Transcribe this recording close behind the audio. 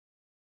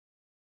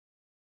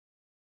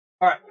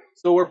All right,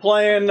 so we're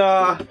playing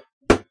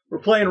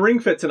Ring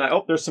Fit tonight.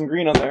 Oh, there's some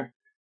green on there.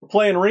 We're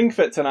playing Ring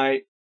Fit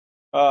tonight.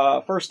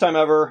 First time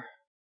ever.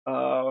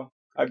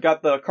 I've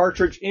got the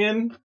cartridge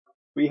in.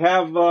 We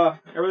have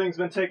everything's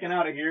been taken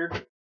out of here.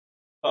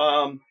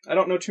 I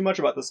don't know too much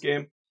about this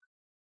game.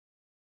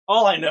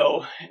 All I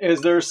know is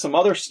there's some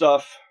other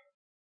stuff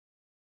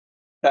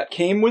that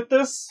came with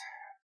this.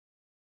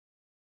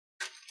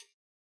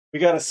 We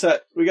gotta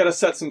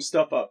set some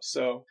stuff up.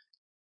 So,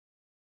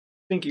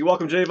 Pinky,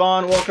 welcome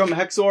Javon, welcome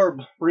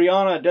Hexorb,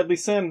 Brianna, Deadly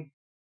Sin.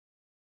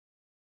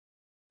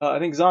 I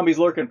think Zombies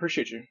lurking.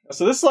 Appreciate you.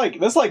 So this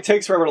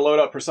takes forever to load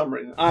up for some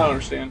reason. I don't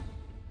understand.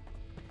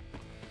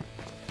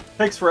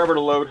 Takes forever to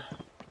load.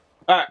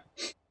 All right.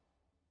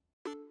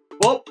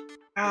 Whoop!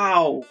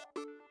 Ow!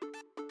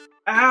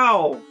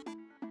 Ow!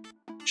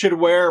 Should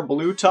wear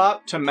blue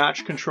top to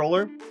match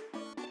controller.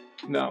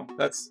 No,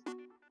 that's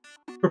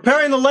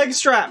preparing the leg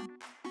strap.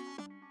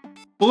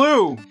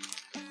 Blue.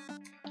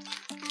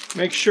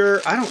 Make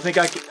sure. I don't think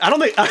I can. I don't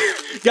think.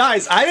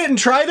 Guys, I didn't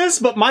try this,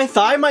 but my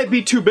thigh might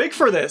be too big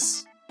for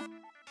this.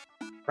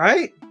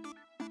 Right?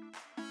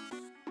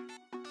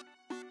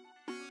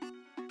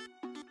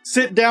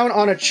 Sit down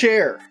on a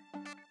chair.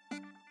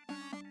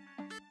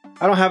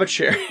 I don't have a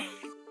chair.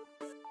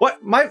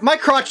 What? My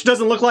crotch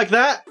doesn't look like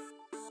that.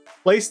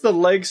 Place the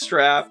leg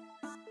strap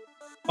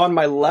on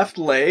my left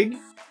leg.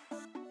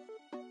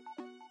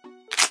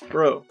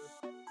 Bro,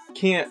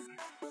 can't.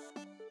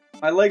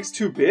 My leg's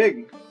too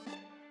big.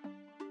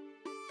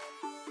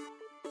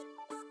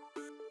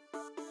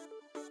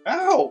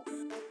 Ow!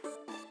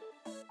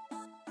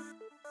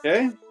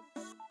 Okay.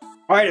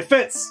 Alright, it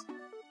fits.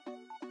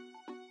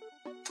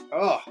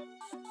 Ugh.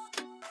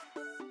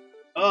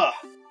 Ugh. I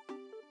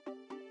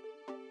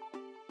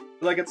feel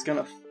like it's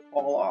gonna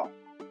fall off.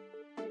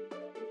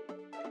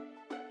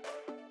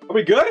 Are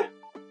we good?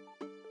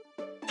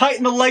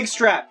 Tighten the leg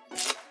strap.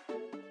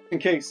 In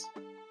case.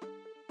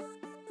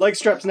 Leg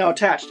strap's now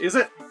attached, is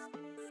it?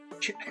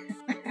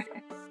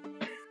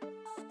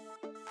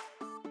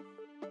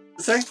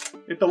 Say?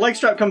 If the leg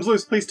strap comes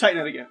loose, please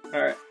tighten it again.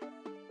 Alright.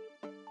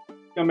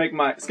 It's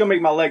gonna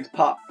make my legs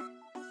pop.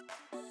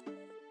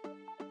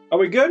 Are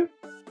we good?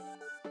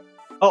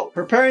 Oh,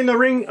 preparing the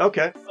ring.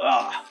 Okay.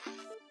 Ugh.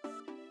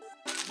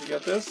 You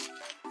got this?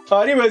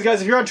 Anyways,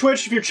 guys, if you're on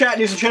Twitch, if you're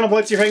chatting, using Channel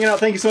Blitz, you're hanging out,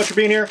 thank you so much for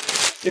being here.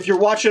 If you're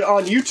watching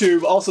on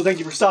YouTube, also thank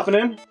you for stopping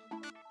in.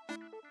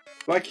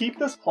 Do I keep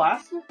this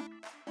plastic?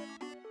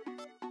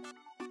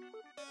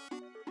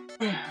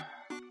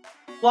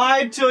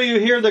 Slide till you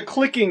hear the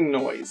clicking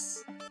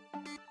noise.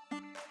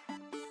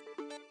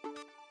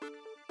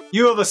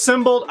 You have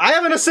assembled. I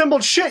haven't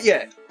assembled shit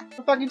yet. What the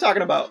fuck are you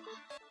talking about?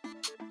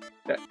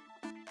 Okay.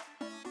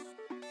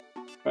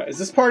 Alright, is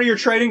this part of your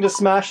training to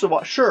smash the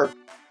wall? Sure.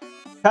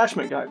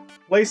 Attachment guide.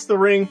 Place the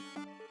ring.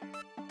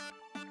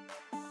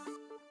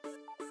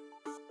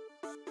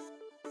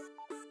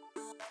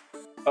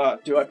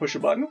 Do I push a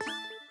button?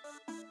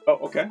 Oh,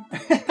 okay.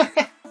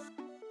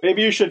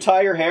 Maybe you should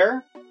tie your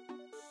hair?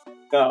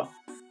 No.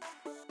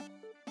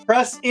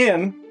 Press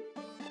in.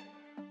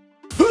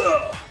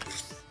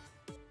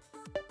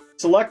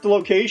 Select the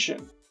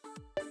location.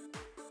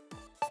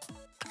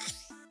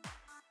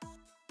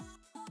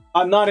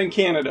 I'm not in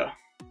Canada.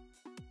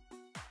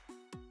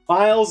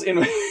 Miles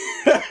in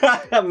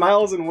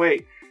miles in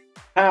weight.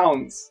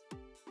 Pounds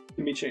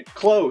can be changed.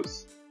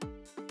 Close.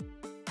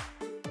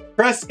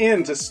 Press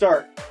in to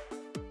start.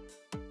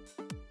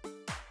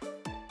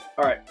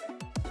 Alright.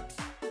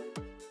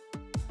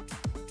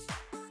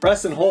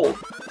 Press and hold.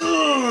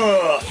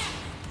 Ugh.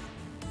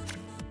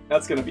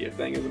 That's gonna be a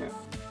thing, isn't it?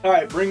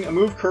 Alright, bring a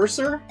move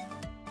cursor.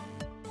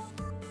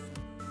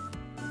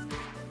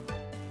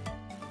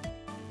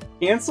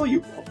 Cancel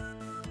you.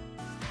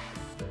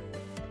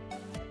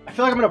 I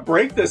feel like I'm gonna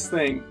break this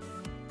thing.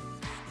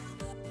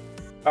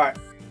 Alright.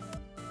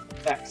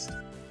 Next.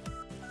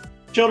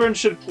 Children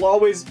should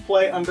always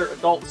play under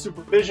adult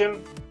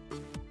supervision.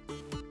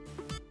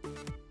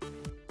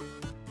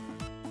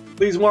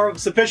 Please warm up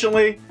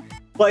sufficiently.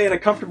 Play in a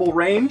comfortable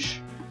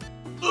range.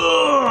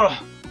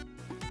 Ugh.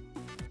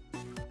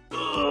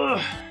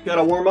 Ugh.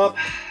 Gotta warm up.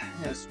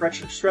 Yeah,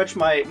 stretch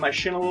my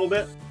shin a little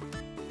bit.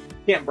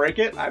 Can't break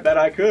it. I bet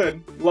I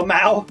could.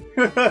 Lamau.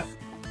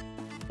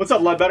 What's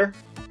up, Ledbetter?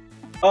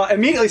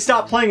 Immediately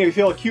stop playing if you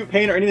feel acute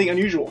pain or anything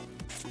unusual.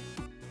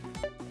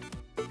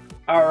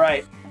 All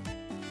right.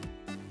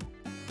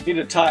 Need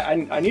to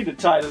tie. I need to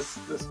tie this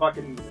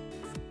fucking.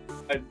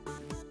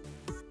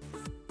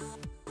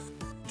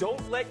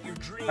 Don't let your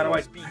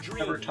dreams be dreams.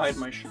 Never tied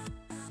my shoe.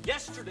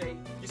 Yesterday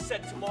you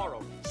said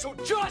tomorrow, so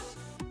just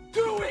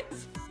do it.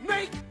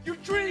 Make your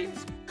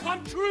dreams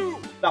come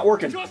true. Not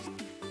working. Just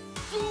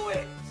do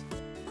it.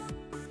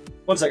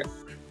 1 second.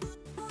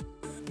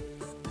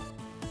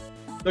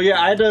 So yeah,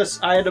 I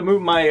had to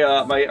move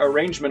my my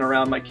arrangement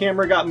around. My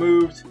camera got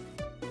moved.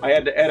 I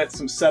had to edit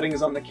some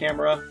settings on the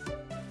camera.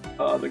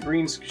 The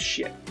green's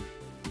shit.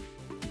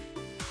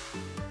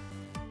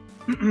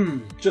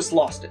 Just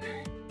lost it.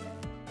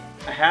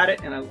 I had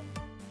it and I.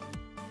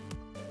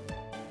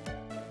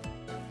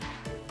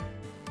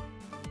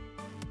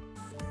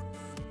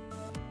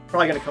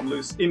 Probably gonna come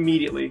loose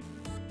immediately.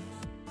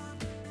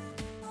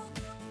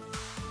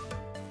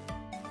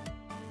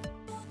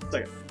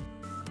 Second.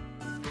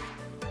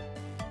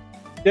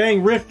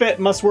 Dang, RingFit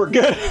must work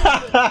good.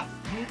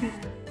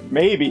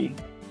 Maybe.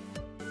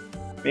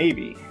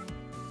 Maybe.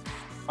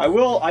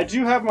 I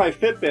do have my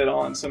Fitbit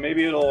on, so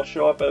maybe it'll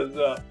show up as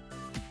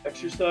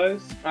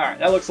exercise. Alright,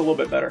 that looks a little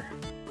bit better.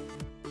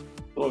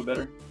 A little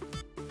bit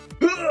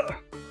better.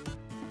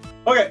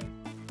 Okay.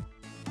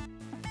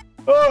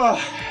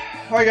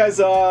 Alright guys,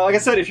 like I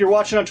said, if you're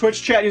watching on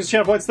Twitch, chat, use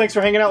channel points. Thanks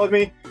for hanging out with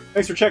me.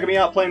 Thanks for checking me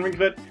out playing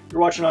RingFit. If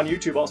you're watching on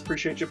YouTube, I also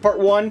appreciate you. Part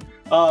 1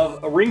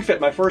 of RingFit,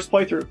 my first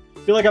playthrough. I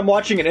feel like I'm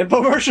watching an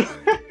infomercial.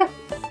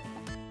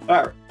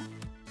 Alright.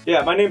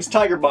 Yeah, my name's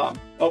Tiger Bomb.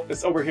 Oh,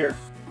 it's over here.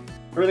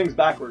 Everything's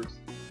backwards.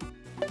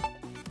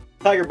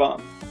 Tiger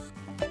Bomb.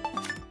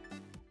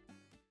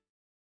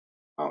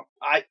 Oh,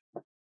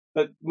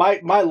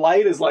 my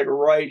light is like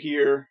right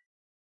here.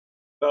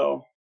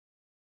 So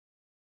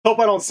hope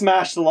I don't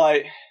smash the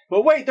light.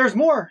 But wait, there's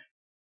more.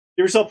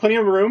 Give yourself plenty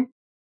of room.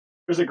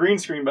 There's a green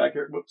screen back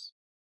here. Whoops.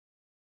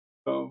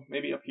 Oh,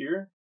 maybe up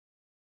here.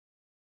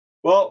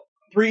 Well,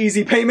 3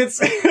 easy payments.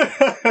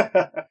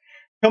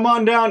 Come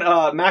on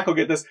down. Mac will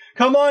get this.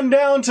 Come on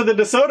down to the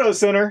DeSoto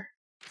Center.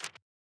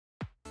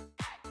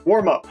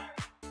 Warm up.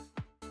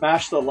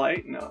 Smash the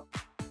light? No.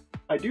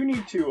 I do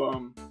need to,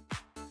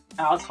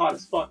 Ow, it's hot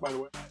as fuck, by the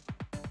way.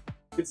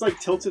 It's like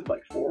tilted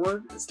like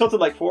forward. It's tilted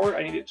like forward.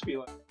 I need it to be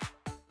like...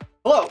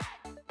 Hello!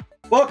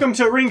 Welcome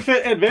to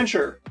RingFit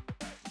Adventure.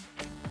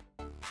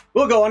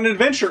 We'll go on an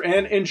adventure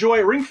and enjoy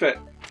RingFit.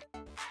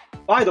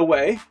 By the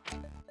way,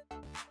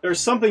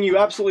 there's something you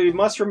absolutely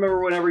must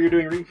remember whenever you're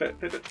doing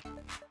RingFit.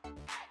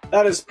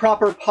 That is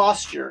proper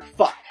posture.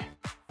 Fuck.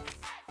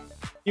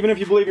 Even if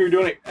you believe you're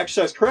doing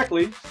exercise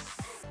correctly,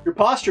 your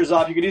posture's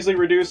off, you could easily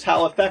reduce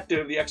how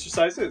effective the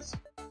exercise is.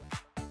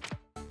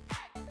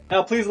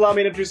 Now please allow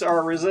me to introduce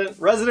our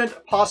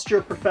resident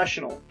posture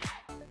professional.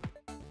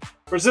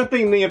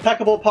 Presenting the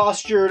impeccable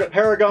postured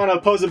paragon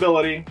of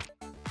posability,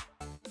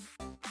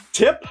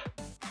 Tip?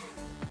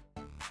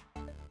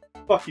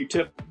 Fuck you,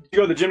 Tip. Did you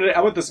go to the gym today? I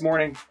went this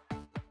morning.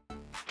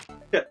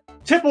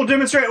 Tip will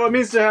demonstrate what it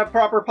means to have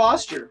proper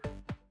posture.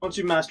 Once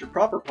you master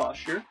proper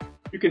posture,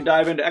 you can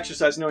dive into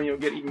exercise knowing you'll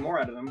get even more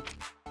out of them.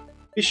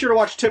 Be sure to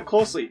watch Tip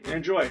closely and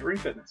enjoy Ring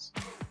Fitness.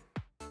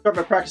 Start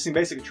by practicing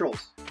basic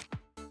controls.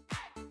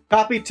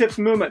 Copy Tip's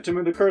movement to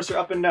move the cursor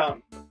up and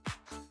down.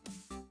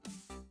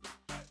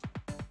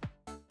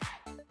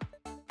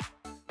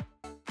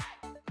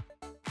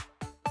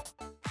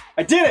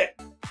 I did it!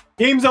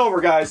 Game's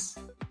over, guys.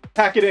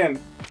 Pack it in.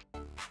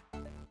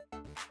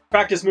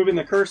 Practice moving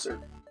the cursor.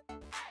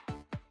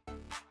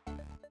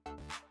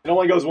 It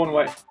only goes one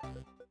way.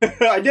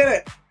 I did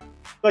it!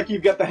 Like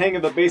you've got the hang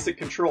of the basic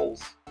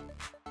controls.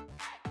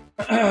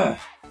 If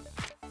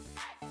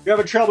you're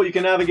having trouble, you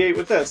can navigate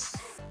with this.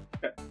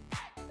 Okay.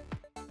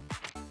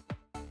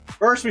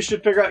 First, we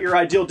should figure out your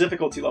ideal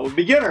difficulty level.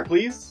 Beginner,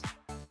 please.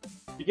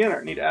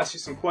 Beginner, need to ask you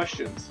some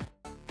questions.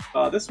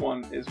 This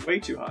one is way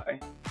too high.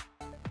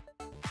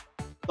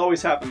 It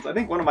always happens. I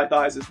think one of my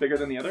thighs is bigger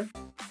than the other.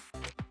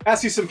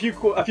 Ask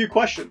you a few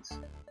questions.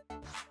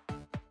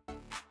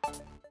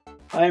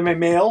 I am a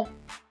male.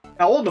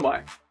 How old am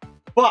I?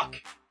 Fuck.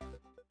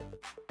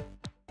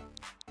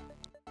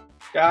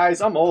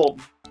 Guys, I'm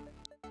old.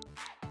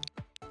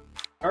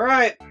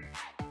 Alright.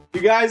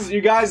 You guys,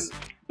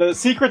 the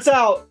secret's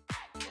out.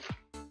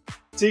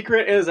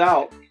 Secret is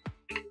out.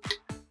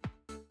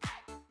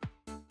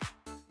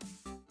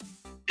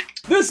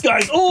 This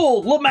guy's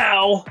old,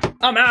 Lamau.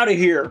 I'm out of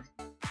here.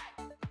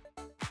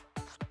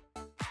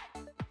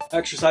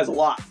 Exercise a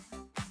lot.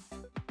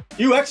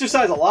 You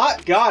exercise a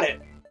lot? Got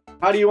it.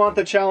 How do you want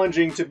the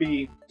challenging to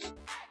be?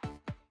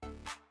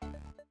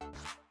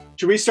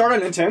 Should we start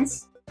on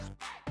intense?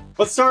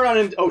 Let's start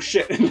on oh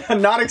shit,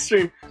 not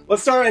extreme.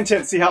 Let's start on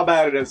intense, see how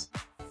bad it is.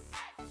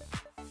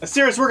 A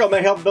serious workout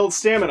may help build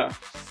stamina.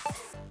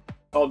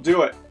 I'll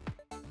do it.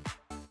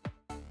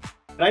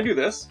 Can I do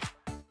this?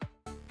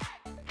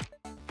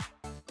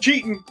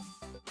 Cheating.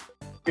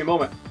 Okay,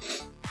 moment.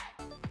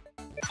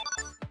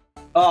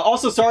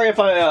 Also, sorry if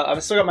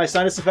I've still got my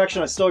sinus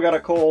infection. I still got a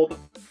cold.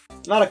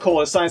 Not a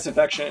cold, a sinus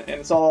infection,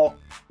 and it's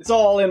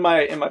all in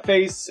my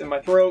face, in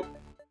my throat.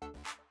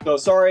 So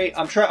sorry.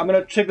 I'm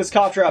gonna take this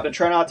cough drop and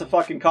try not to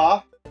fucking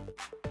cough.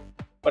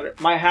 But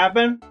it might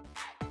happen,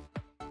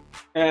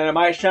 and it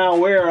might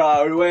sound weird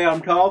the way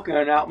I'm talking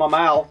out my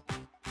mouth.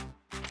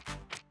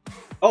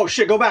 Oh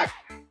shit! Go back.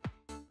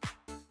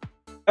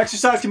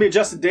 Exercise can be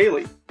adjusted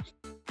daily.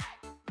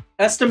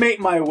 Estimate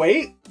my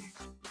weight.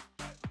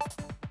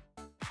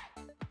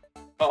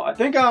 Oh, I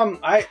think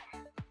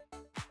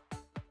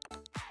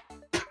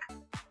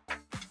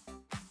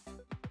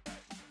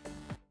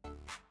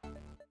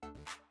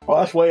Oh,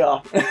 that's way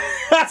off.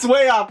 That's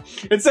way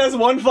off. It says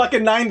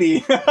 190.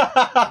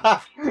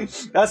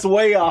 That's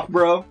way off,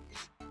 bro.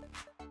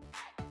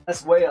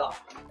 That's way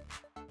off.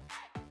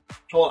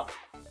 Hold on.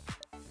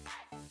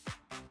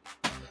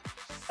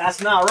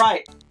 That's not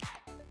right.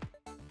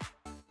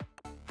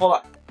 Hold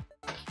on.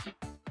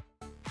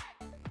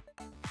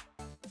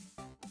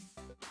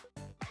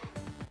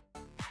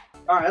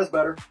 Alright, that's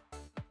better.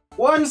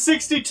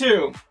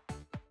 162.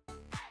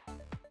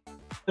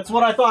 That's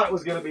what I thought it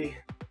was gonna be.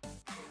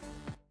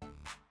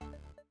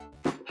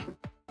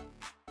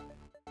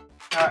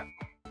 Alright.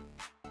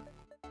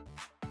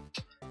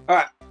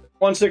 Alright,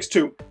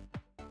 162.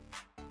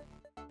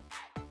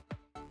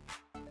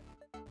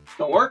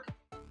 Don't work?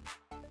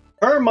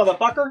 Turn,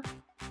 motherfucker!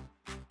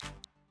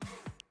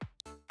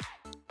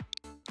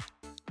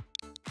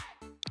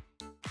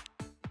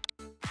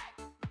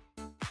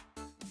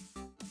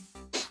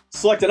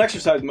 Selected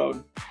exercise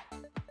mode.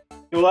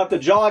 You'll have to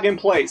jog in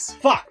place.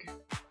 Fuck!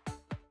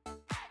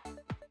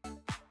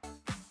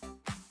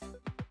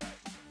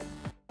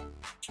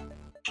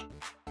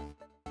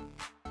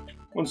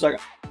 One second.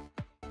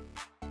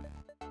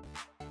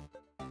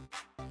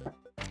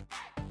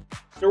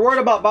 If you're worried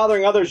about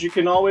bothering others, you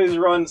can always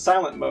run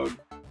silent mode.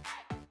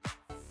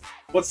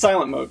 What's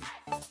silent mode?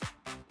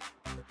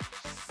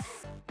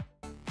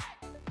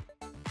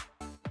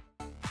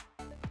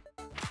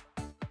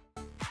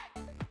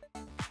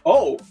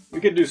 Oh,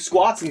 we could do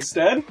squats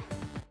instead?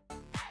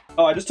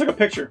 Oh, I just took a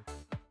picture.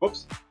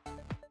 Whoops.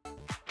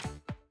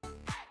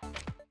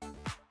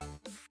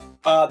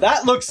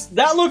 That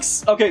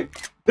looks, okay.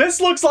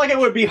 This looks like it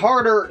would be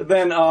harder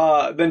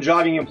than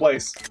jogging in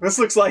place. This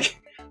looks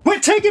like,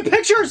 quit taking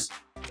pictures!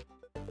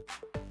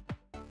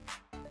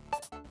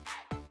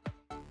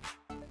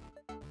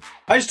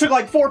 I just took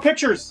like 4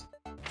 pictures.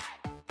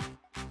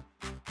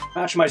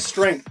 Match my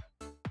strength.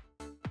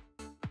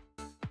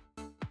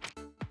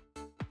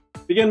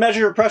 Begin measure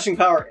your pressing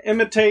power.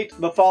 Imitate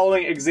the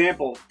following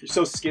example. You're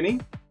so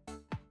skinny.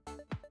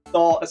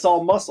 It's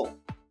all muscle.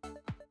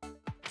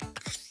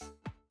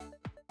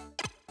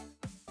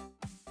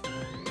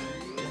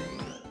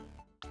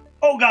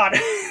 Oh god,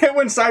 it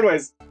went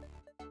sideways.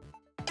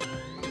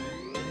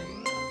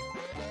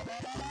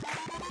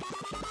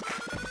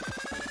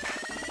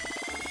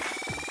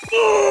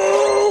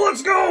 Oh,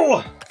 let's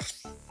go!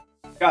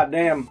 God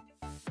damn.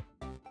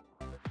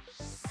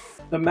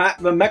 The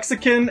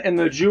Mexican and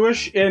the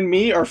Jewish in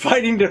me are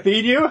fighting to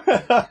feed you?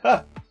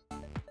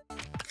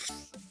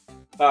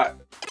 Alright.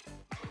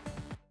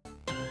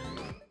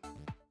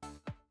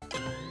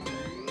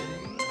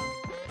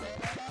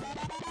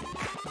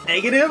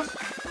 Negative?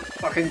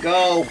 Fucking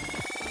go.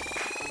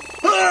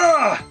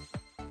 Ah!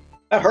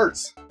 That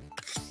hurts.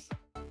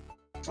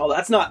 Oh,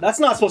 that's not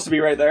supposed to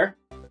be right there.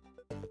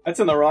 That's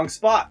in the wrong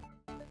spot.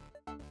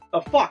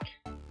 The fuck?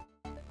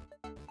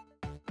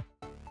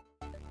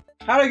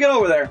 How did I get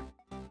over there?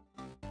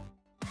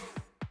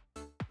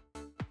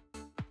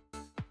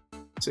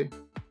 Let's see.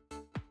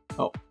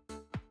 Oh.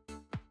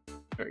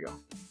 There you go.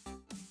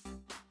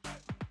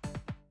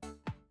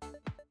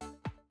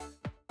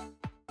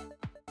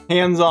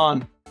 Hands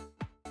on.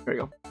 There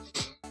you go.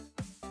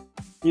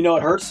 You know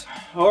it hurts.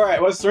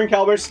 Alright, what's the ring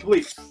calibration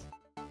complete?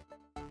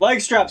 Leg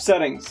strap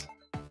settings.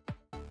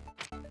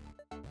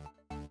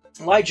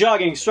 Light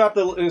jogging.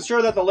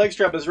 Ensure that the leg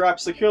strap is wrapped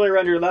securely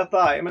around your left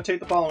thigh. Imitate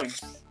the following.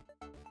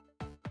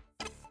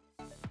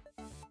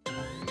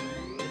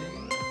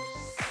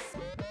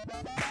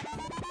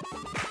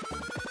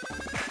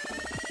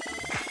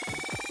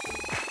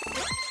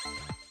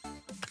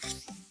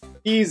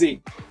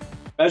 Easy.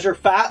 Measure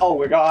fat. Oh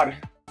my god.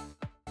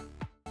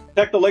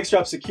 Check the leg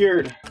strap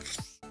secured.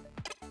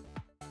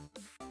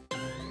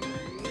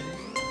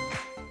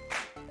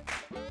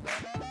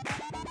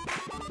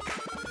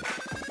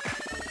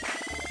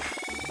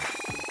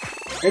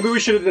 Maybe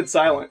we should have did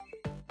silent.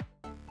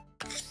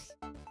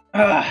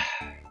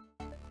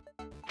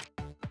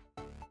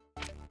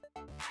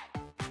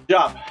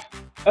 Job.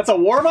 That's a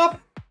warm-up?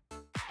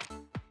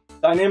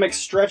 Dynamic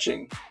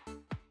stretching.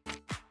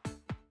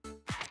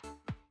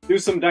 Do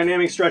some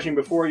dynamic stretching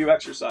before you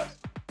exercise.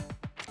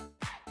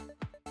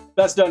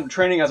 That's done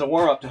training as a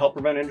warm-up to help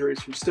prevent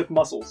injuries from stiff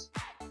muscles.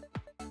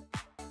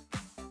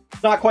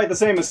 It's not quite the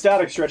same as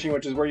static stretching,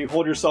 which is where you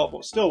hold yourself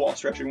still while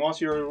stretching. One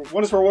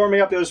is for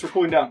warming up, the other is for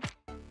cooling down.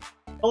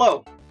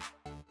 Hello.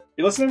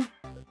 You listening?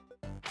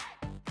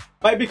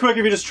 Might be quick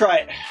if you just try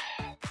it.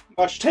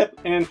 Watch tip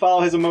and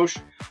follow his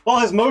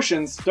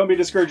motions. Don't be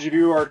discouraged if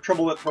you are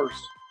troubled at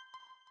first.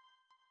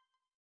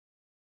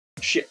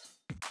 Shit.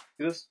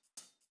 See this?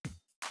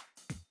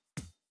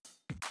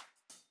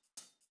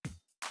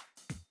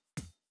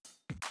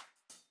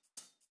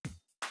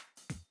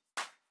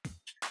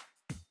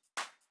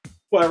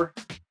 Whatever.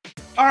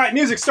 Alright,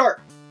 music,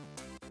 start.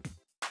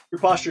 Your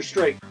posture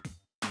straight.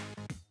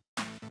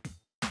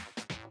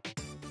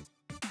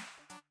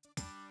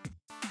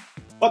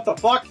 What the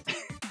fuck?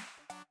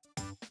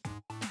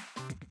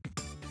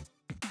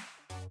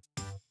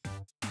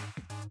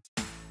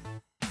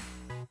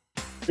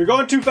 You're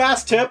going too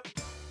fast, Tip.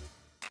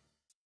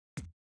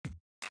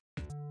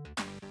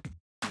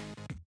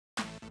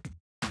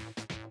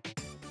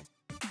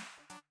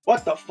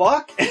 What the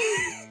fuck?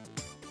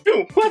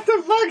 What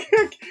the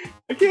fuck?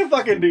 I can't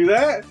fucking do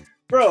that.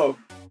 Bro,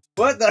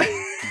 what the...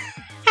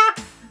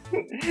 Who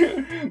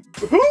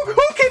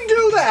can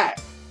do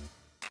that?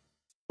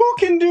 Who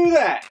can do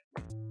that?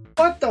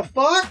 What the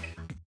fuck?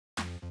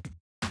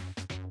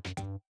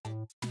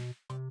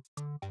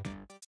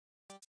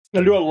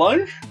 Gonna do a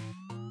lunge?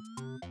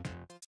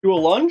 Do a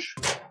lunge?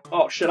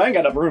 Oh shit, I ain't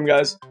got enough room,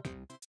 guys.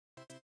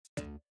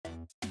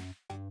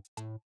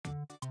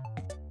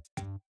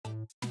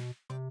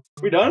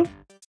 We done?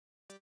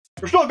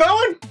 We're still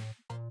going?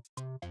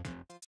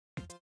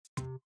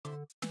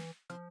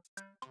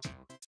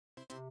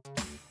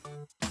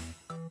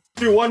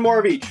 Do one more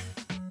of each.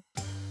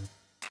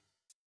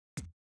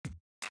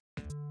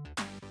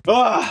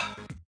 Ah.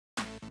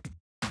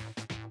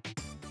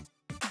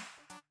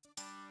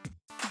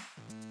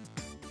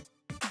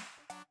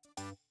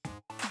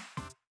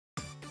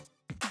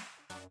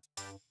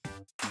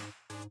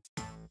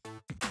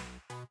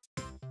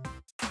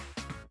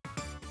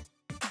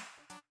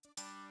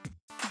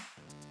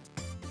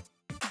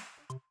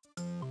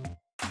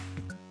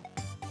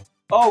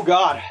 Oh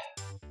God.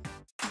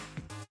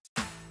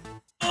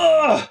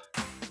 Ugh.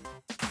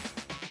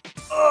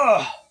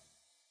 Ugh.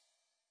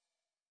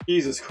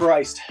 Jesus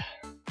Christ.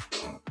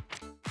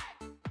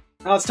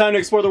 Now it's time to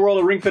explore the world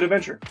of Ring Fit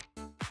Adventure.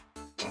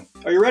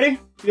 Are you ready?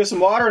 You get some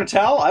water and a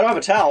towel? I don't have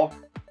a towel.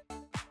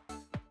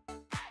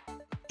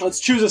 Let's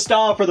choose a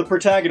style for the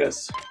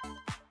protagonist.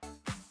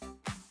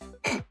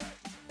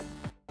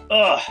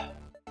 Ugh.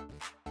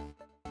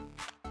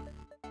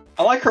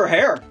 I like her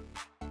hair.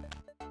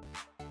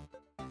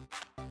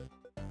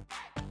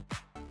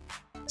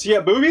 She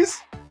got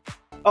boobies?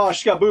 Oh,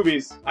 she got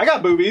boobies. I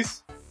got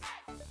boobies.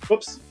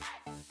 Whoops.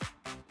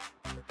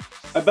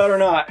 I better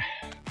not.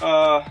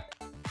 I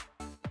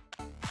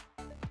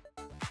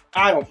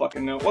don't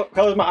fucking know. What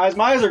color's my eyes?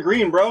 My eyes are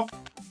green, bro.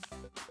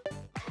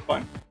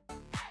 Fine.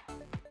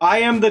 I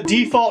am the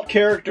default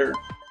character.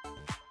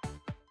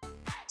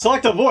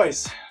 Select a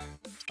voice.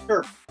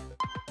 Sure.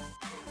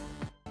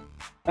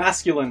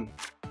 Masculine.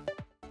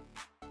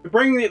 To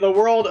bring the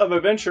world of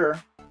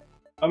adventure,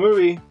 a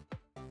movie.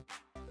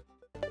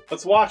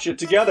 Let's watch it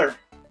together.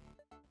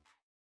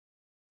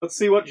 Let's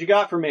see what you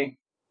got for me.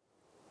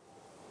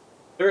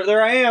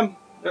 There I am.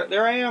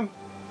 There I am.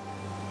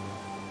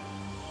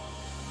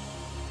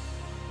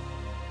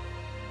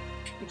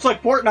 It's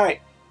like Fortnite.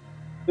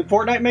 Did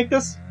Fortnite make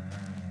this?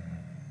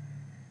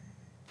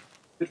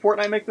 Did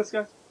Fortnite make this,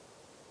 guys?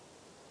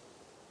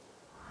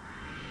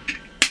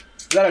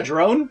 Is that a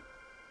drone?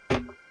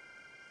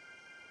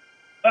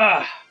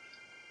 Ah.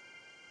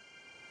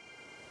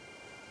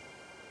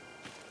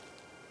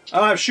 I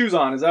don't have shoes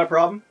on. Is that a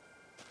problem?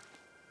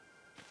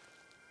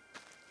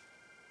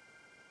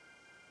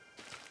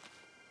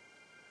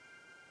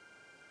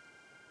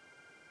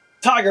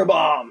 Tiger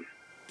Bomb!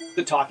 Is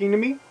it talking to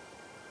me?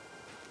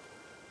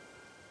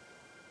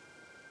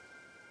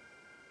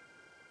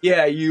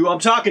 Yeah, you. I'm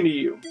talking to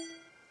you.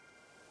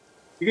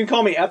 You can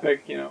call me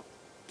Epic, you know.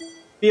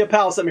 Be a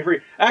pal, set me free.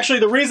 Actually,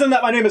 the reason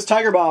that my name is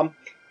Tiger Bomb,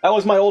 that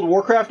was my old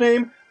Warcraft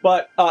name,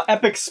 but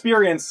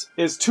epicsperience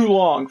is too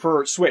long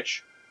for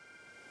Switch.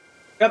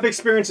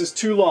 Epicsperience is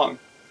too long.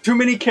 Too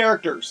many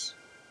characters.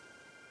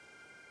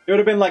 It would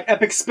have been like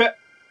The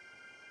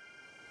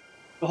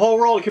whole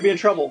world could be in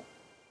trouble.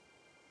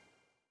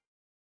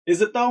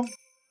 Is it though?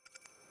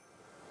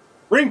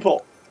 Ring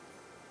pull.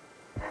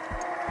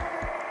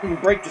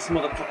 Break this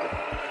motherfucker.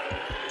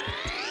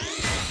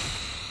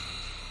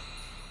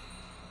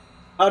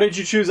 How did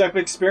you choose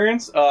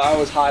epicsperience? I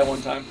was high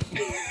one time.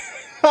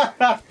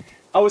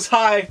 I was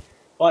high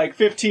like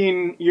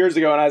 15 years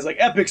ago and I was like,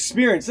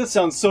 epicsperience, that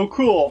sounds so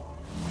cool.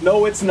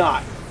 No, it's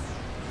not.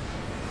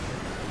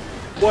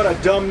 What a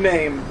dumb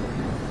name.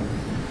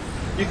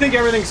 You think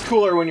everything's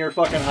cooler when you're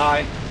fucking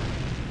high.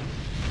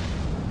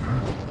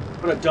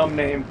 What a dumb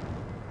name.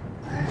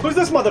 Who's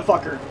this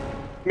motherfucker?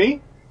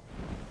 Me?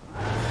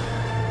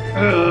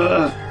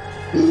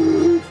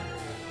 Is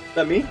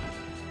that me?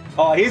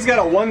 Oh, he's got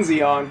a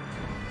onesie on.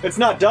 It's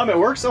not dumb, it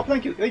works. Oh,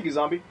 thank you,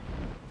 zombie.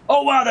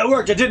 Oh wow, that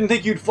worked. I didn't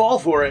think you'd fall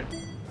for it.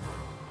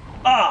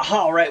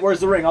 Ah, alright, where's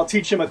the ring? I'll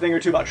teach him a thing or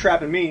two about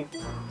trapping me.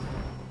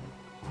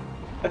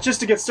 That's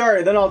just to get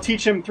started, then I'll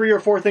teach him 3 or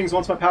 4 things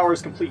once my power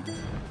is complete.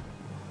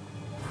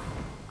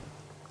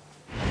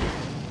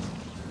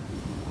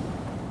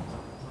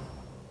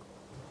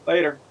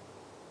 Later.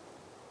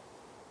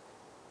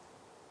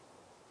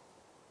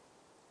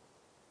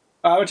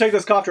 I'm gonna take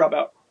this cough drop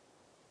out.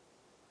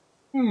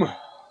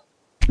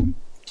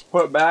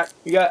 Put it back.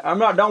 I'm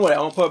not done with it.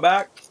 I'm gonna put it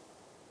back.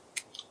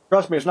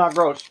 Trust me, it's not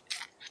gross.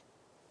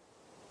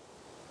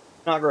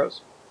 Not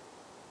gross.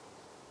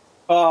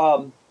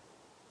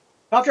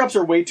 Cough drops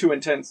are way too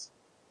intense.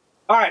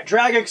 Alright,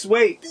 Dragaux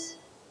weights.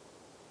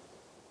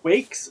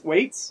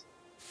 Weights?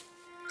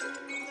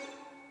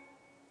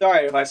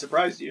 Sorry if I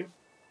surprised you.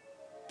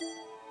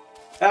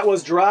 That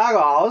was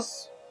Dragaux.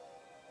 Is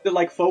it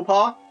like faux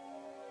pas?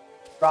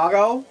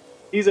 Dragaux?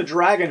 He's a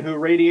dragon who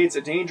radiates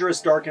a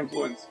dangerous dark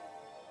influence.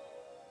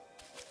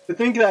 To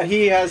think that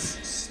he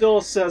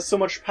still has so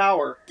much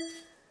power.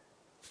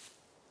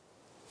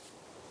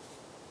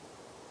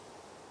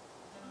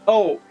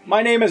 Oh,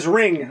 my name is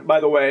Ring, by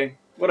the way.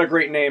 What a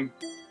great name.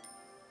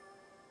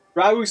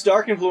 Dragau's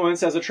dark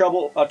influence has a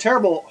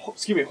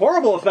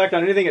horrible effect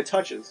on anything it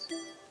touches.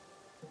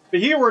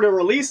 If he were to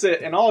release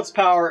it in all its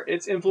power,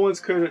 its influence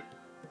could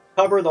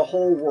Cover the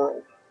whole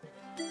world.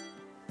 I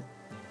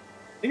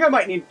think I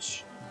might need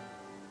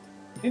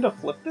to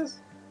flip this?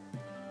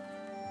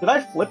 Did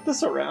I flip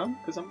this around?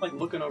 Because I'm like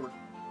looking over.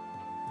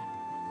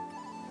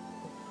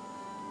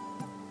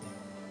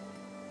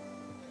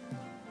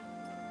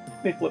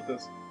 Let me flip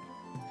this.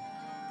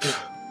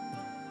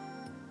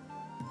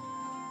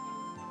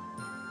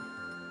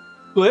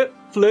 Flip,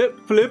 flip,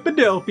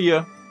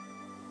 Flipadelphia.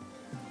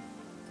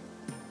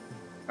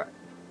 Alright.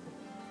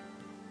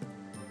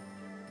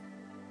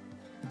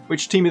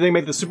 Which team do you think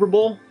made the Super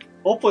Bowl?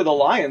 Hopefully the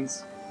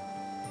Lions.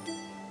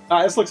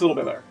 This looks a little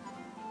bit better.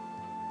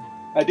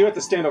 I do have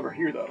to stand over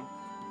here, though.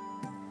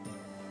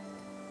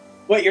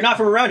 Wait, you're not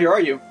from around here, are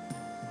you?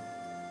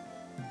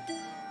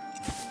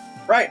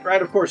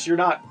 Right, of course, you're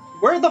not.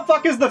 Where the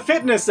fuck is the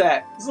fitness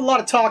at? This is a lot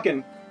of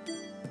talking.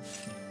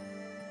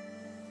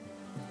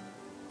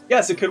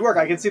 Yes, it could work.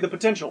 I can see the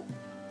potential.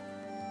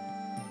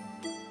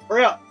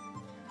 Hurry up.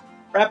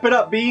 Wrap it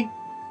up, B.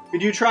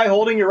 Could you try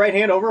holding your right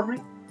hand over me?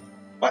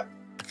 What?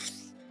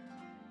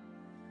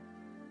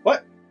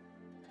 What?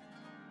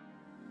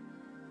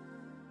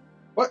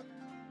 What?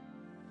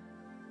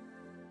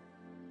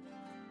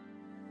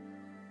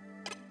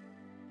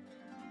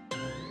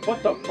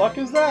 What the fuck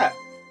is that?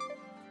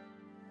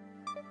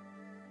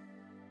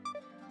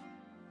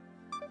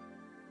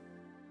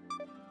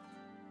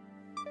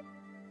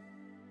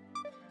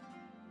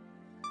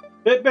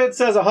 Fitbit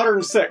says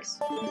 106.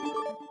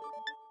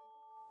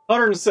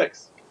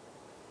 106.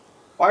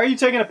 Why are you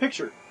taking a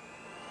picture?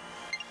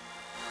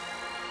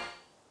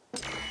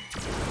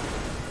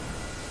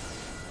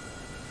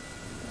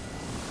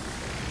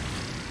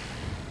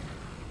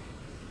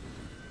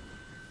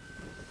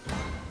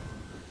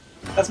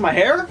 That's my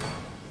hair?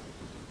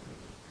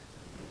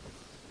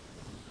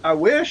 I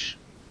wish.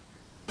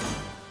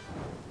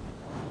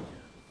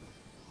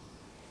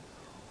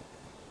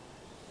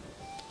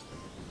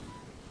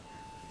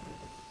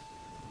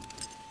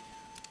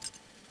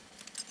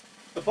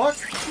 The fuck?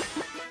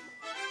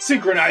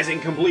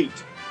 Synchronizing complete.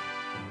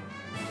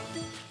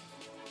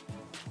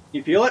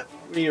 You feel it?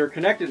 You're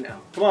connected now.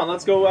 Come on,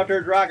 let's go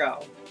after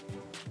Dragaux.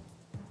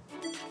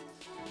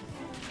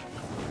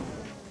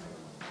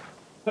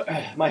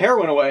 My hair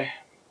went away.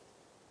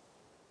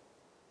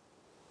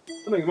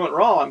 Something went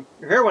wrong.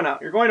 Your hair went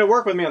out. You're going to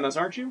work with me on this,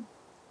 aren't you?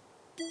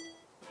 Can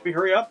we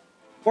hurry up?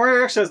 The more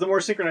hair says, the more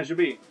synchronized you'll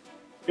be.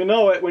 You'll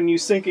know it when you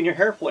sync in your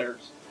hair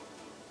flares.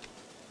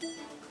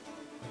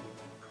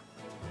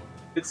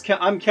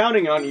 I'm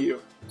counting on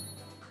you.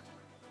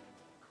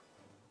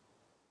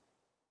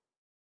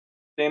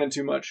 Standing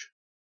too much.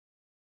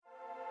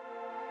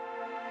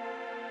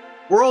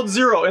 World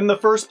 0 in the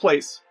first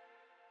place.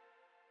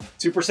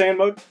 Super Saiyan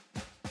mode.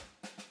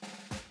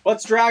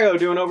 What's Dragaux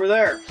doing over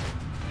there?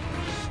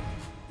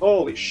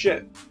 Holy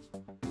shit.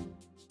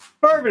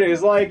 Perfect.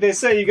 It's like they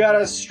say you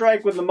gotta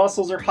strike when the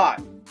muscles are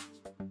hot.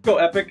 Go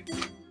epic.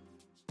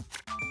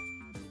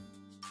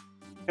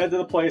 Head to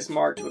the place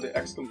marked with the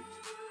exclamation.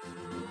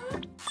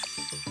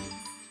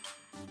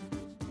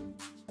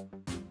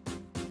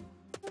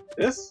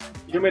 This?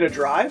 You want me to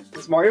drive?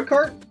 This Mario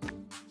Kart?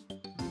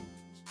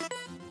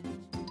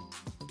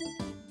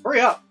 Hurry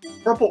up!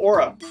 Purple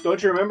aura.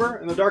 Don't you remember?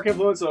 In the dark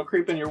influence, it'll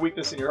creep in your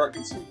weakness and your heart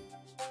consume.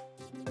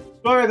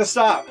 Sorry to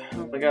stop.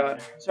 Oh my god.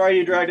 Sorry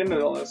you dragged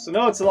into all this. I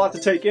know it's a lot to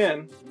take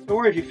in. Don't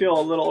worry if you feel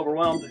a little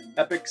overwhelmed.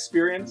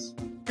 Epicsperience.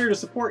 Here to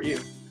support you.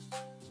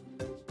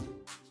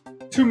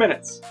 2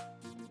 minutes.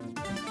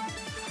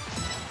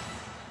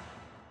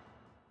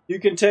 You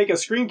can take a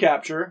screen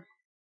capture.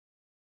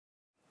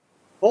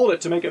 Hold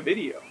it to make a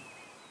video.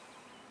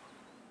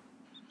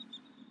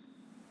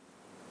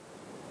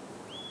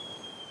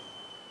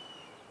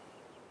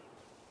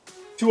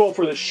 Too old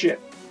for this shit.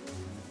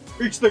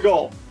 Reach the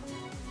goal.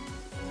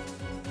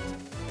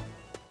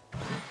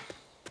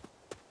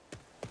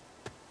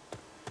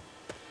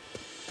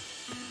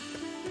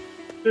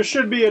 There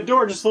should be a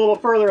door just a little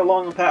further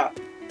along the path.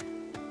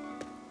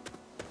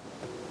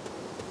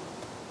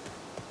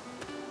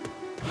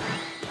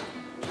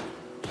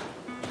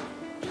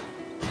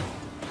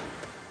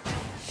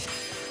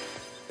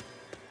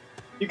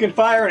 You can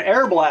fire an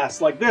air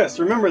blast like this,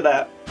 remember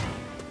that.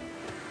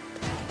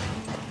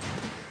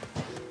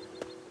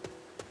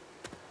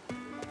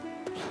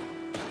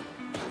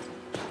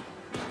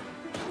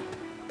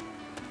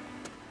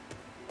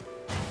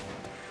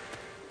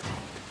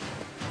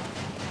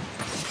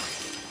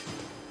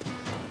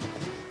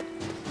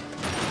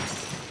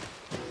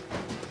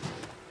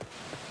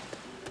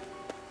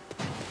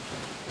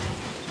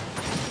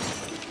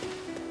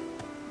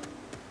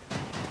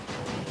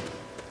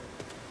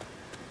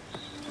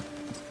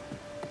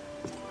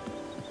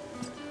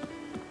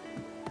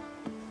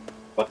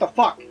 What the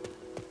fuck?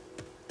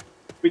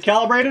 We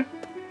calibrated?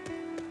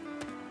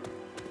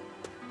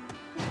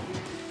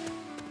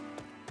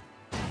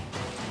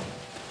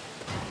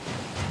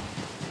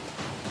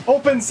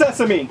 Open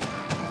sesame!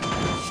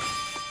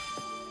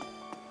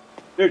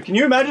 Dude, can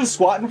you imagine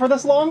squatting for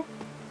this long?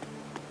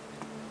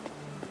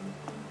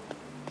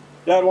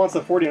 Dad wants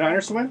the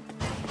 49ers to win?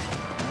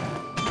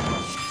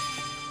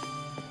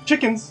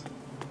 Chickens!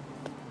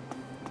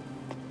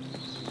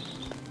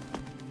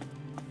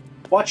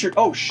 Watch your...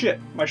 Oh, shit.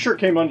 My shirt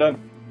came undone.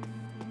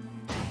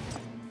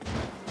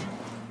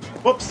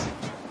 Whoops.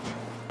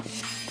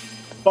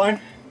 Fine.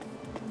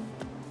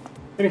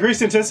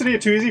 Increased intensity,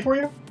 too easy for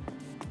you?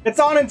 It's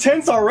on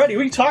intense already.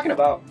 What are you talking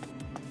about?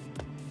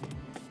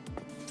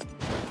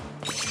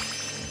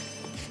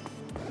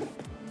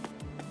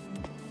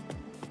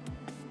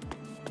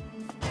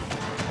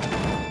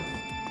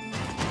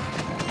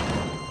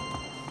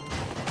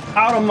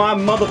 Out of my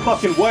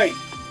motherfucking way.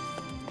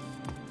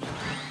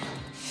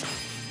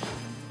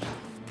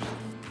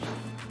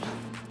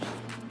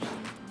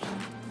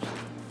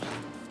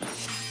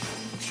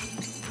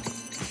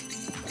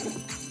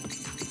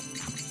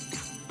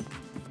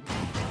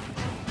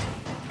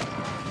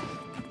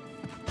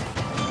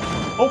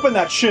 Open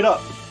that shit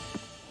up.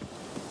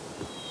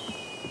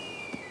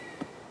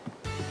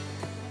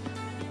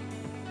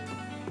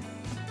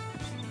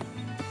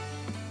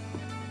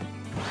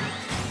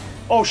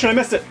 Oh shit, I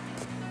missed it.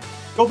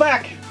 Go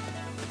back.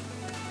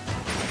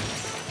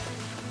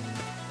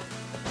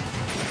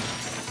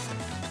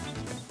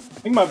 I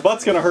think my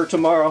butt's gonna hurt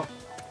tomorrow.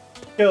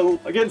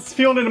 Again, it's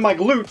feeling into my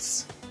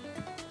glutes.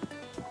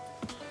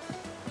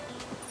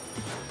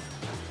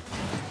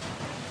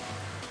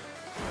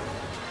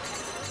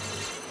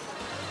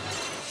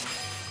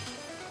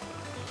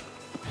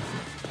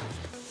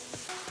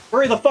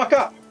 Hurry the fuck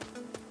up!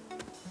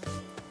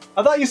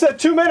 I thought you said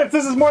 2 minutes!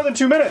 This is more than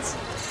 2 minutes!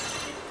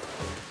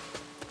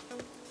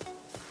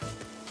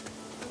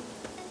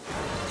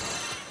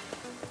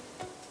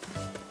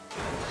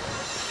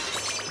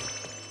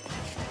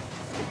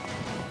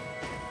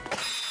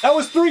 That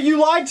was 3- you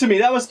lied to me!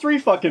 That was 3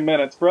 fucking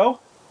minutes, bro!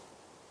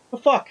 The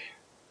fuck?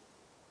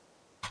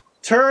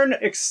 Turn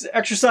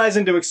exercise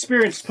into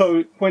experience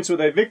points with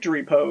a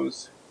victory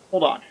pose.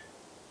 Hold on.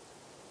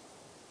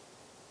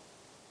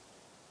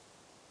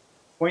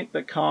 Point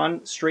the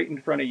con straight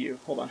in front of you.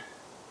 Hold on.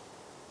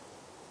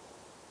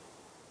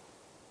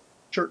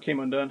 Shirt came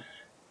undone.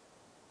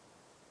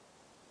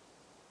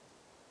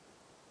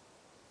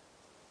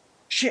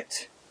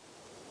 Shit.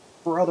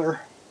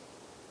 Brother.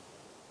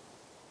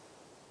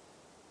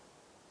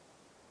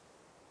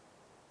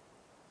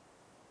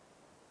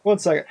 One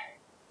second.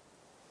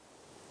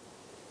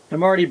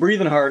 I'm already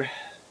breathing hard.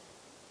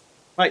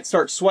 Might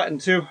start sweating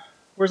too.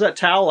 Where's that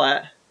towel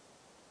at?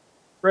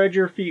 Spread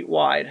your feet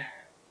wide.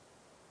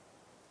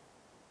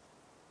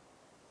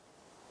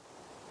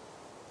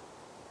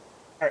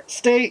 Alright,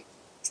 stay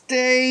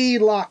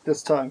locked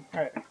this time.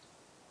 Alright.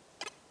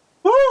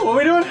 Woo! What are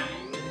we doing?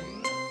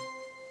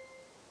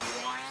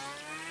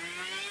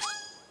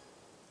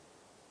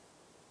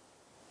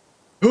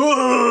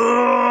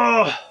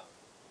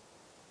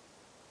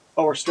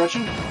 Oh, we're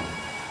stretching?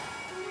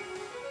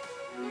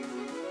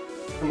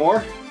 Some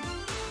more?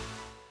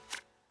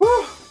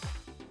 Woo!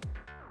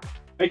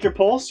 Make your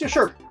pulse? Yeah,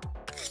 sure.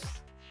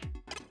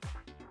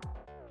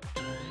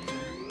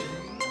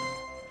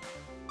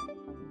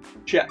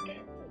 Check.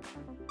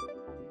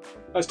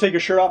 Let's take your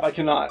shirt off. I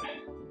cannot.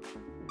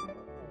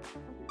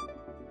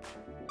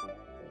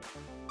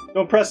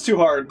 Don't press too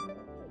hard.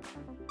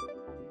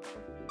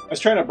 I was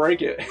trying to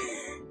break it.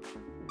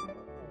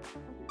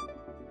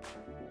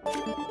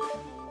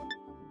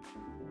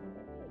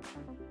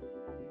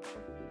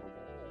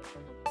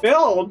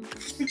 Build? What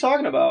are you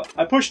talking about?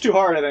 I pushed too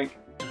hard, I think.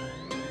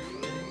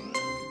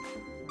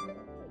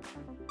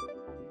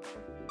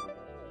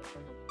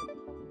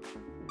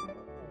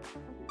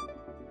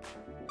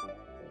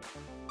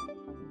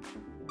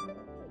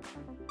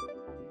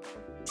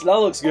 So that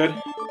looks good.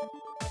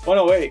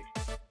 108.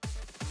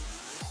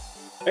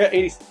 I got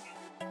 80.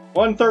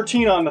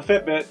 113 on the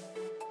Fitbit.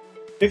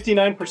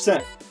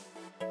 59%.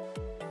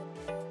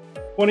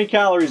 20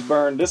 calories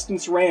burned.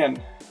 Distance ran.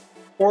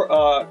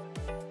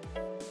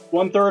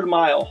 1/3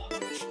 mile.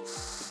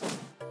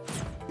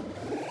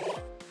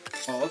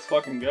 Oh, let's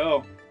fucking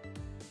go.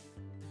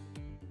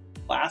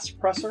 Last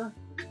presser.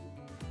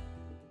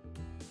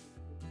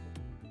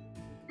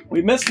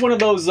 We missed one of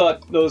those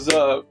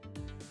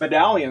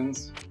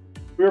medallions.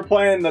 We were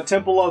playing the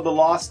Temple of the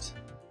Lost.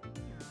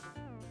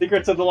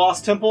 Secrets of the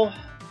Lost Temple.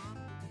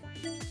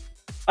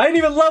 I didn't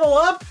even level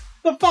up?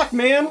 The fuck,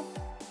 man?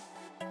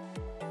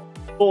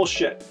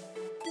 Bullshit.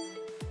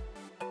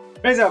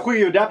 Amazing how quick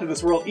you adapted to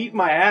this world. Eat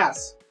my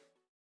ass.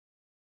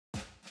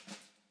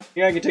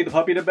 Yeah, I can take the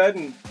puppy to bed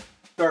and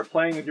start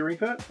playing with your Ring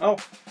Fit? Oh.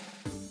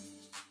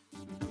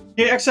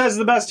 Yeah, exercise is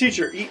the best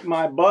teacher. Eat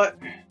my butt.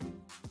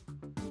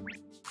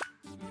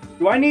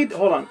 Do I need...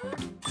 Hold on.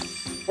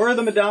 Where are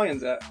the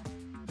medallions at?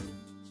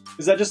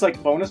 Is that just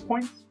like bonus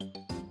points?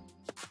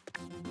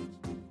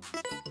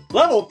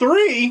 Level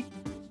 3?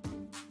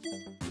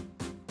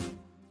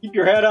 Keep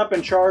your head up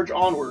and charge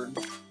onward.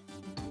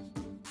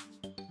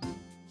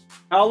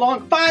 How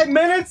long? 5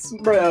 minutes?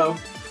 Bro.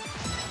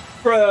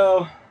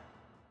 Bro.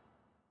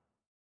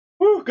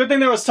 Whew, good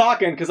thing there was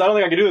talking, because I don't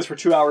think I could do this for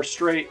 2 hours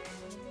straight.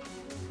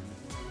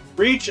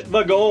 Reach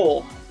the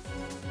goal.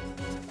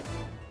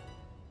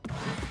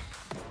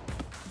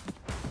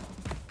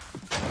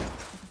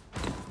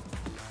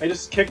 I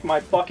just kicked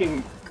my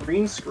fucking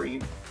green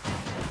screen.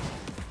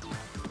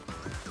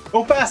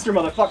 Go faster,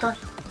 motherfucker.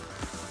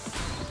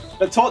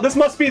 This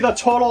must be the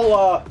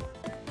total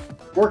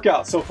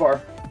workout so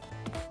far.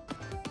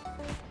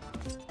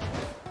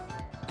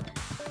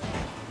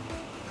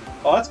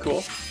 Oh, that's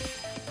cool.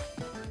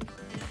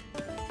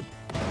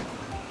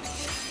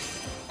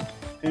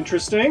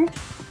 Interesting.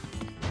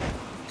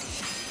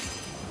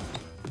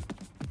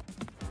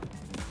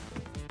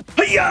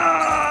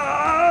 Hiya!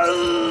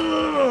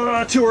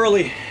 Too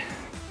early.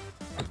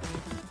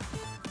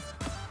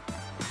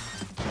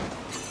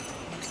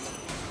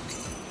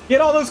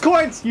 Get all those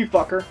coins, you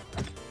fucker.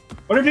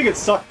 Wonder if you get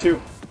sucked too.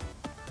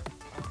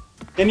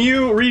 Can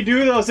you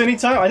redo those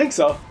anytime? I think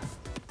so.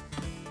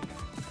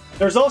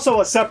 There's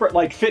also a separate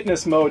like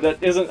fitness mode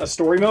that isn't a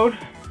story mode.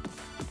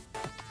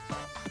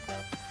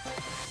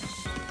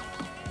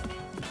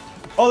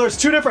 Oh, there's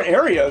 2 different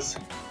areas.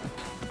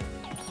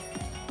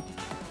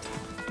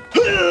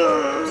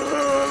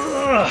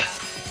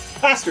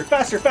 Faster,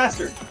 faster,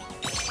 faster.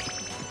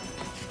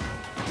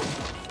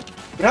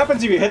 What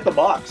happens if you hit the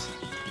box?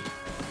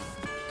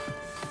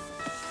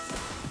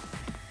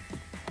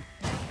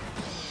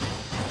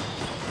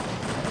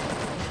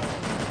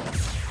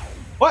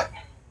 What?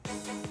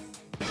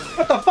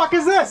 What the fuck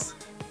is this?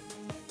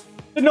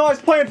 Didn't know I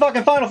was playing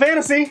fucking Final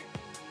Fantasy.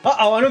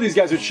 Uh-oh, I know these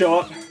guys would show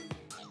up.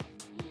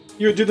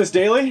 You would do this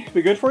daily?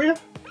 Be good for you?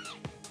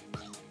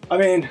 I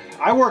mean,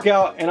 I work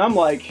out and I'm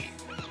like,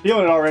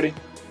 feeling it already.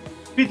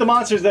 Beat the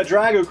monsters that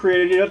Dragaux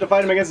created, you have to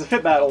fight them against the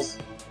fit battles.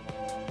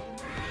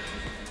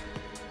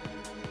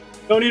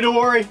 Don't need to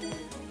worry.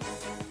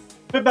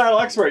 Fit battle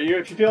expert, if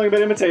you're feeling a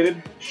bit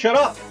imitated, shut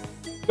up.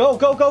 Go,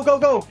 go, go, go,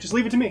 go. Just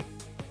leave it to me.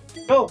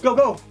 Go, go,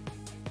 go.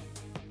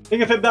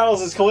 Think of fit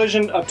battles as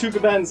collision of 2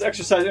 Ben's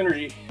exercise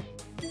energy.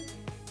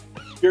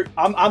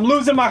 I'm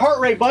losing my heart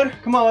rate, bud.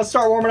 Come on, let's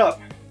start warming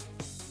up.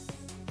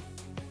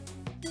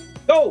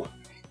 Go!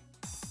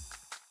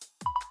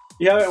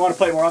 You haven't want to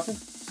play more often?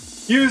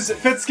 Use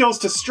fit skills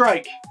to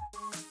strike.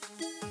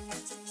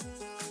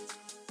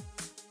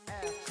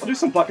 I'll do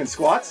some fucking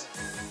squats.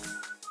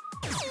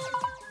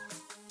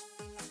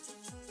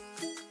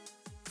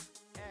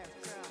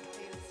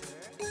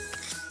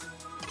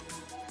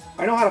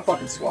 I know how to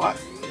fucking squat.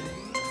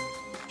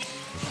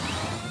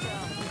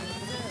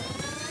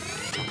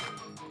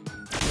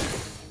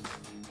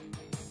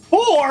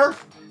 Four?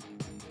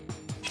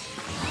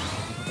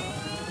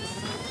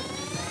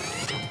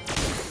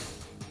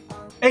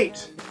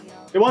 Eight.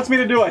 It wants me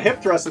to do a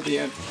hip thrust at the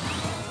end.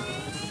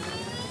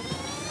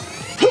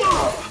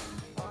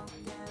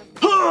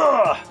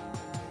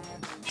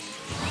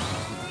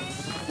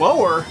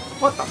 Lower?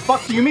 What the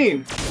fuck do you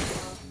mean?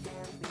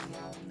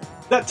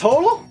 That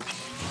total?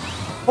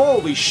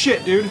 Holy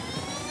shit, dude.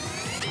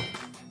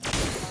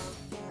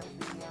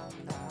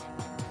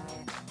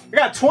 I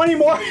got 20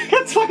 more. I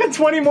got fucking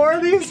 20 more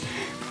of these?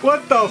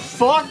 What the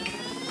fuck?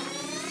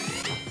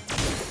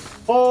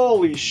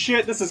 Holy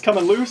shit, this is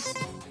coming loose.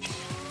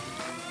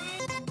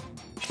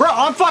 Bro,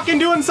 I'm fucking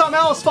doing something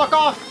else. Fuck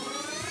off.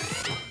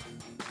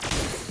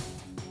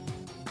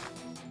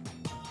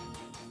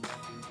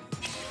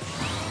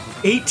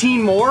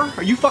 $18 more?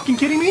 Are you fucking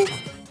kidding me?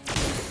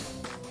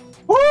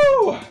 Woo!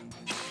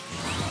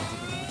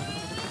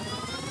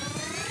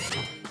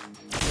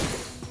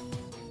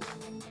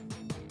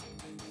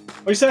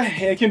 What do you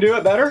say? You can do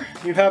it better?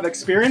 You have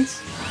experience?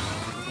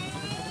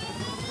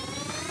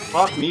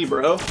 Fuck me,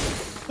 bro.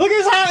 Look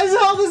at his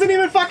health isn't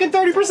even fucking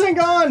 30%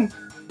 gone!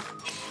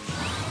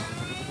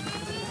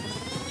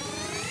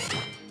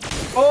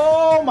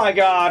 Oh my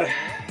god.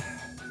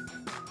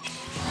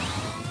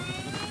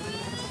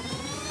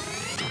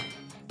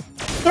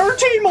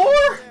 $13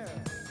 more?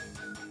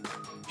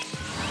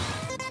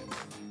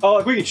 Oh,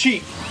 like we can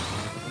cheat.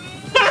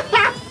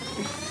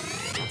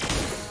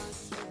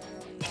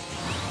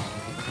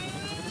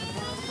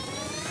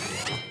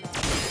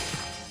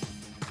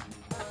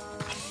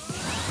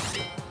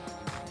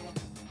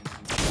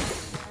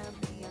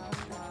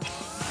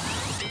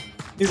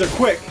 These are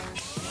quick.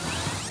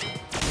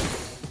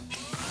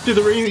 Do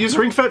the use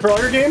RingFit for all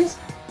your games?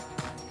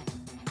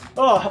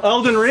 Oh,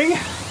 Elden Ring?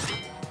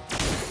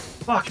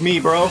 Fuck me,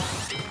 bro.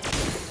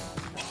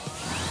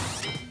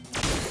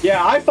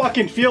 Yeah, I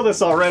fucking feel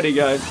this already,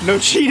 guys. No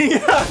cheating.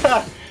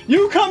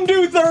 You come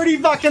do 30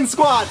 fucking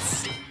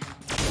squats.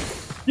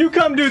 You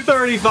come do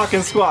 30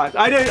 fucking squats.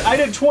 I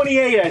did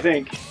 28, I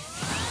think.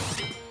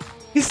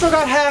 He still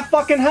got half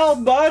fucking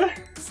health, bud.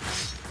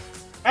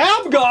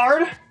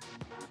 Abguard?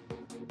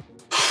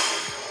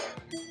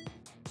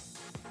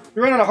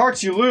 You run out of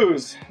hearts, you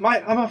lose.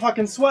 I'm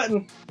fucking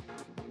sweating.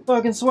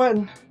 Fucking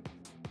sweating.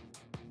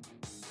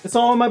 It's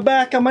all on my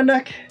back, on my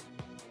neck.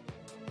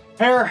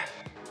 Hair.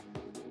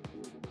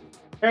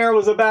 Hair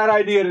was a bad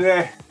idea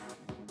today.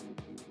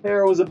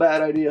 Hair was a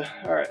bad idea.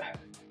 Alright.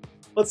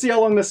 Let's see how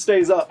long this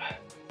stays up.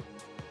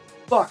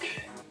 Fuck.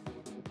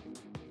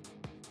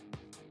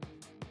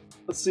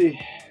 Let's see.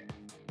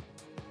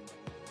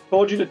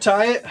 Told you to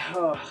tie it?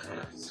 Oh,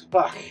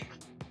 fuck.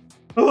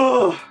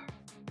 Ugh.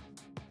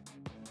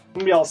 I'm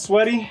gonna be all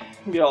sweaty,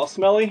 gonna be all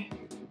smelly.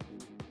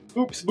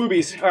 Oops,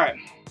 boobies. Alright.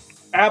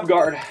 Ab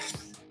guard.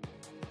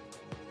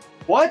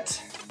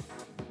 What?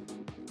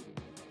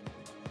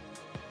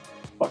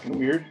 Fucking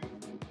weird.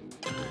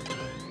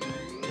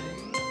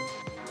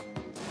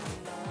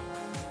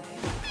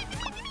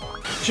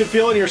 You should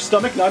feel it in your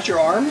stomach, not your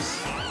arms.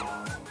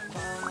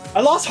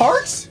 I lost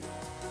hearts?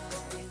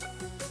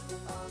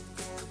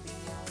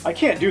 I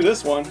can't do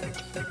this one.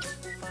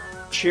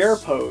 Chair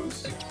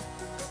pose.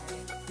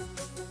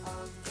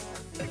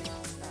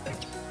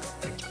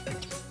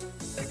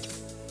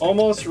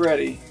 Almost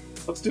ready.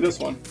 Let's do this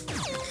one.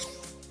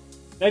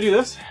 Can I do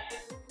this?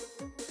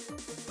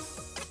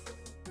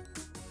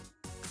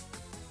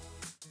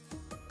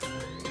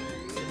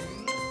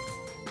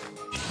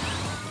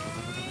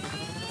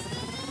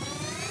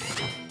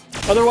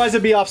 Otherwise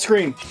it'd be off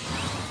screen.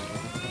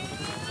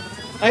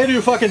 I had to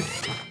do fucking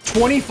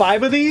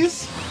 25 of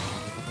these?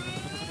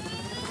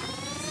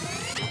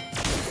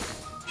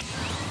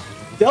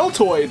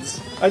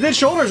 Deltoids. I did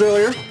shoulders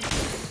earlier.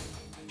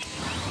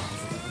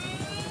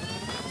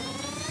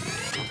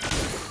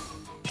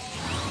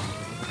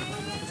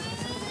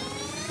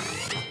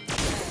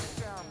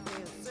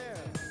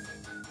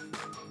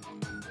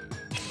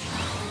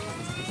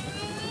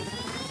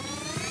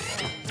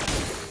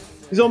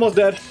 He's almost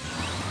dead.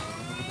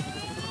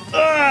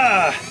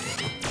 Ah!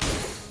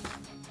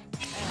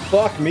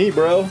 Fuck me,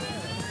 bro.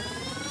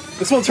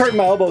 This one's hurting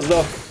my elbows,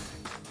 though.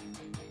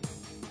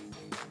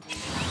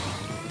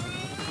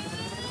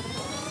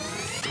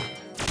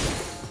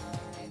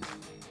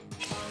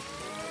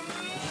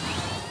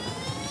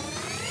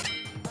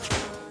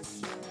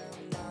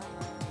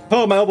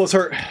 Oh, my elbows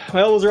hurt.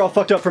 My elbows are all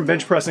fucked up from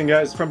bench pressing,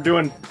 guys. From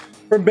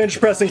bench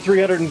pressing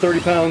 330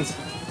 pounds.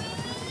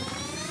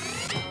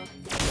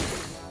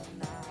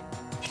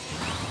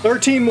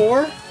 13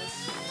 more.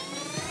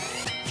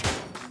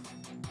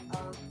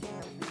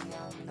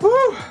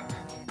 Woo!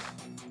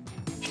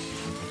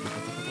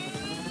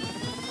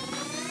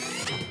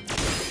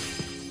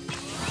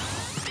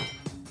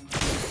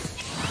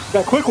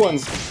 Got quick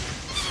ones.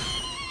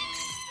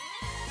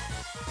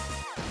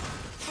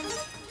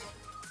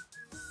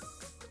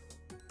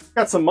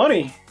 Got some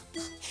money.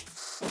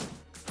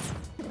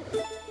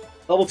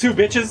 Level 2,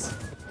 bitches.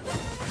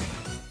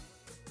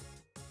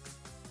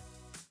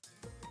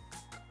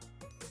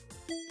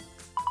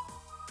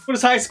 What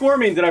does high score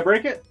mean? Did I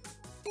break it?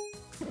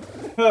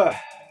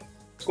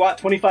 Squat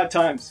 25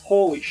 times.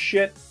 Holy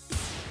shit.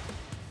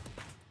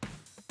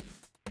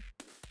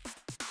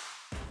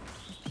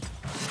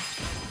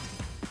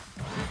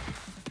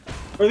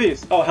 What are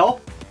these? Oh,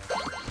 help?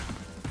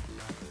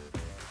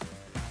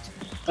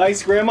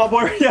 Nice, grandma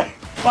boy. Yeah.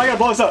 Oh, I gotta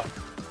blow this up.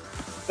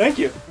 Thank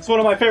you. It's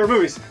one of my favorite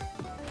movies.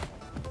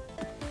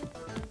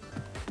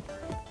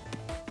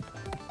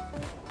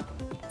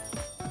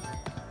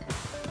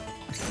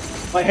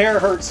 My hair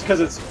hurts because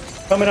it's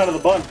coming out of the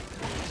bun.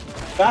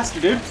 Faster,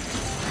 dude.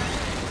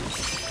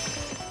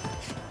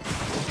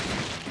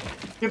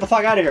 Get the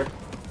fuck out of here.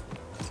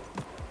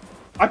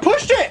 I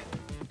pushed it!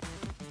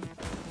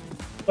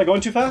 Am I going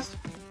too fast?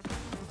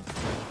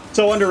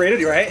 So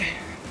underrated, right?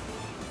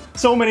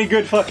 So many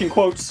good fucking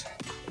quotes.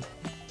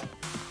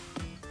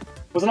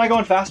 Wasn't I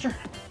going faster?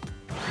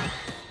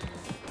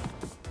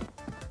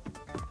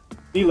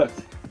 Knee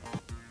lift.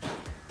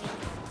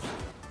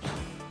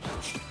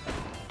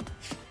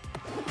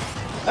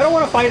 I don't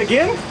want to fight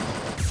again.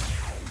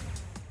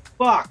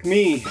 Fuck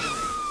me.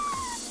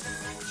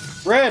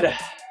 Red.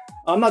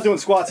 I'm not doing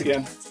squats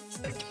again.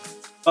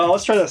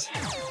 Let's try this.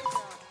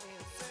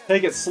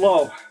 Take it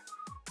slow.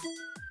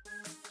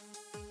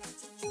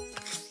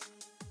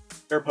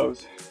 Air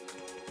pose.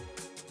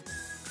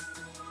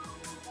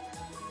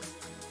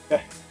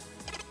 Okay.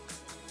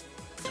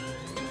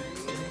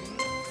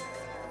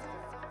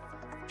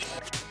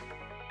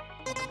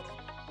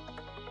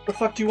 What the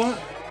fuck do you want?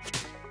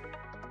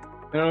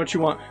 I don't know what you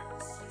want.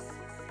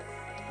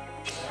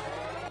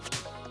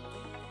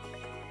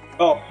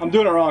 Oh, I'm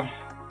doing it wrong.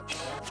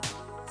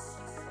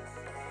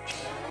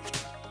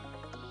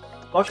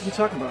 What are you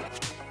talking about?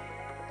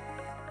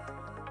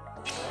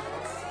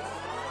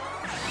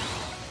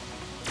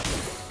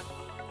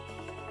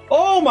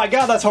 Oh my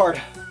god, that's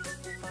hard.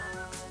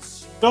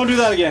 Don't do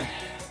that again.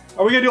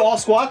 Are we gonna do all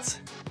squats?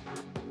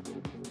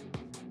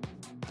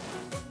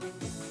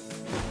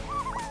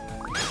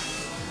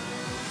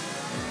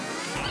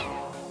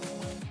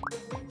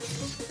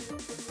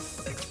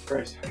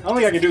 Christ. I don't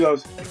think I can do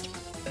those.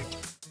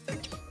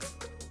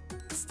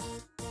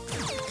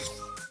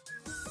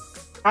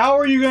 How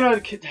are you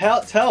gonna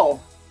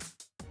tell?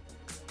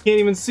 Can't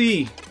even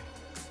see.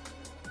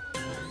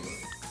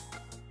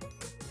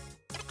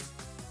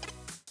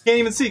 Can't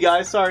even see,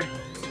 guys. Sorry.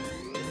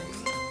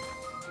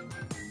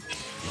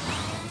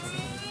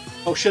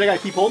 Oh shit, I gotta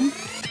keep holding.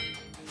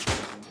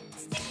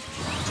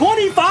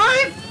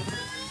 25?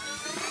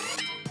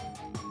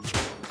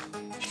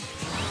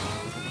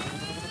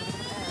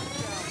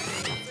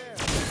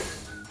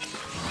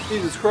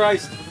 Jesus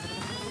Christ.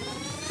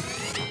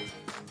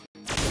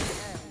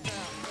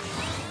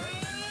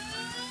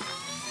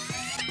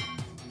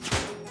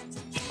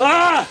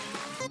 Ah!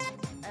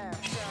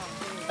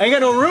 I ain't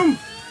got no room.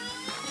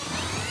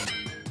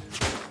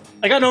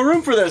 I got no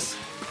room for this.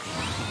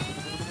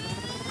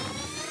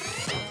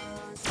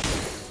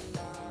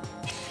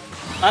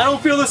 I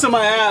don't feel this in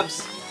my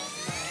abs.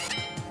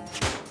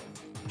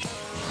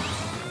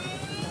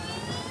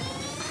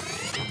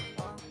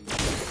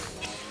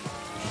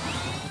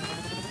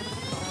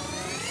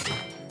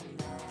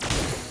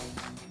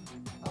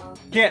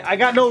 Can't, I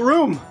got no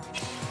room.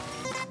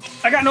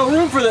 I got no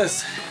room for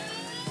this.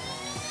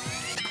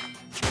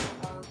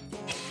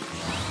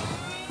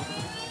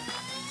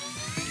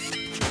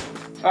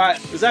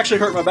 Alright, this actually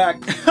hurt my back.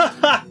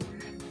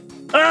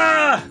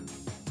 Ah!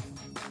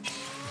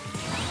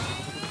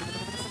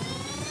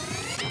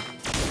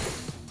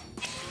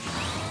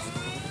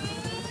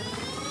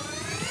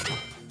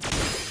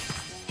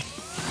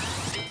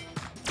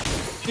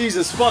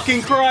 Jesus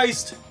fucking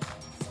Christ!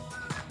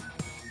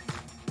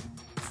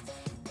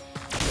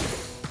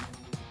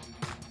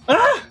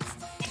 Ah!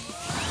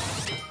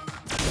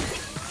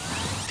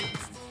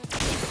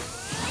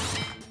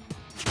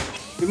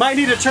 We might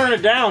need to turn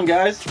it down,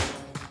 guys.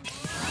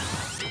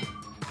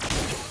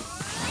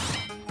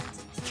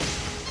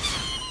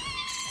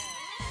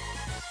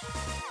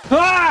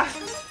 Ah!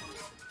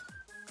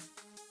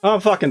 I'm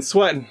fucking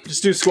sweating.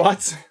 Just do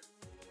squats.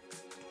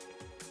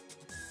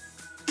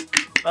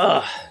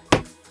 Ugh.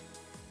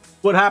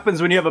 What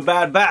happens when you have a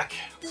bad back?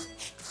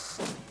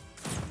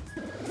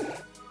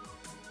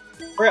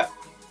 We're at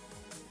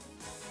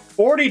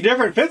 40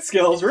 different fit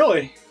skills,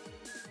 really?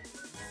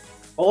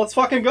 Well, let's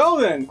fucking go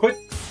then. Quit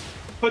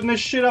putting this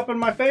shit up in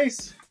my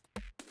face.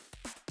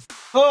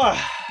 Ugh.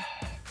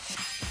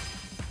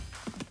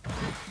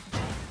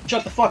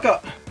 Shut the fuck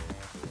up.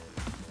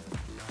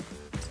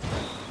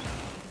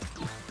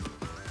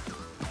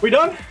 We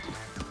done?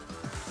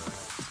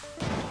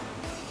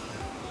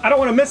 I don't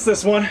want to miss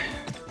this one.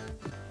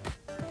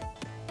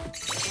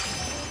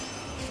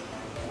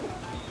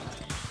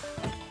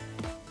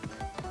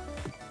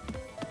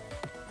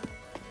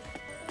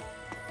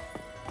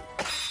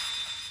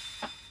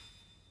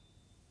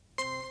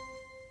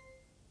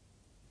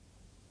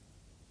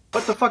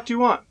 What the fuck do you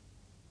want?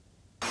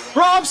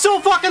 Bro, I'm so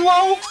fucking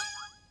low!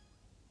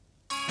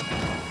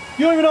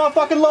 You don't even know how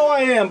fucking low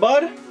I am,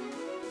 bud.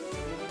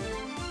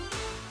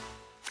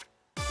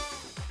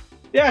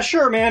 Yeah,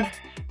 sure, man.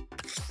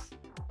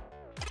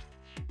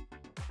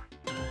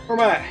 Where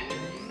am I?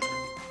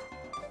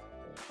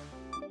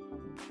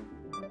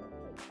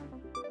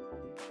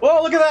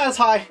 Whoa, look at that, it's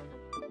high.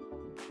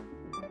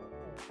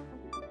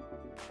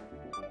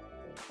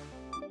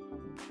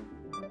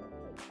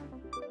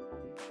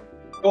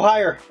 Go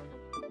higher.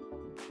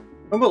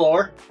 A little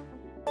lower.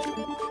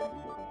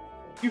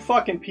 You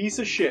fucking piece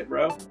of shit,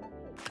 bro.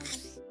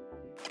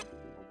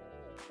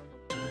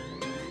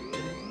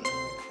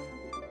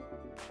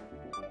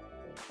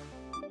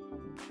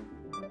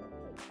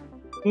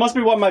 Must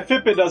be why my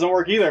Fitbit doesn't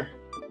work either.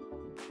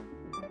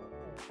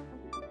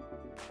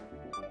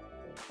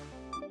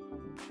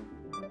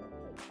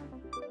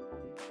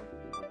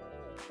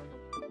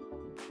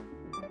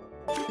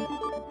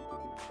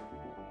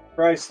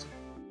 Christ.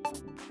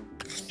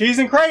 Cheese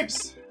and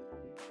crepes!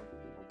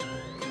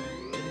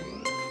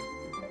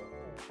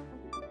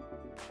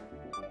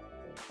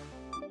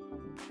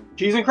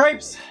 Cheese and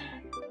crepes!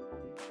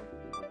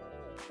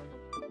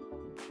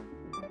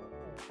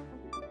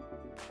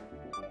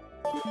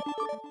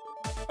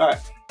 Alright,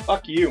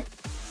 fuck you.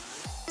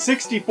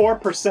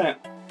 64%.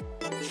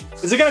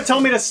 Is it gonna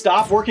tell me to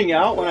stop working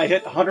out when I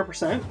hit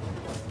 100%?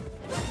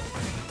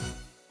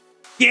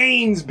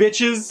 Gains,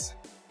 bitches!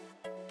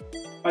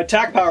 My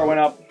attack power went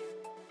up.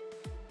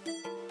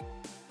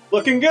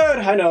 Looking good,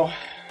 I know.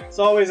 It's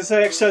always the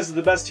same. Exercise is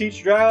the best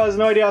teacher. Dragaux has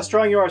no idea how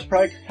strong you are. He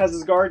probably has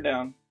his guard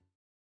down.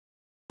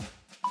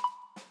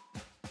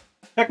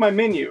 Check my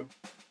menu.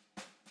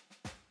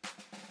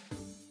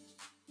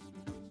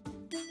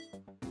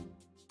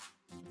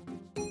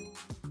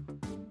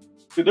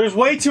 Dude, there's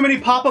way too many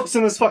pop-ups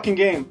in this fucking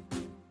game.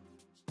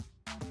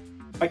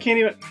 I can't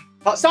even...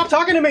 Stop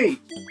talking to me!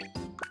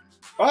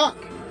 Fuck!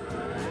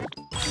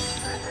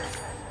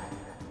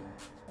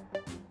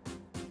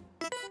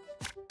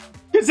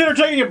 Consider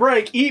taking a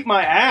break. Eat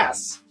my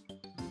ass.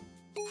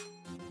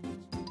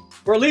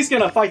 We're at least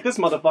gonna fight this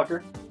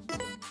motherfucker.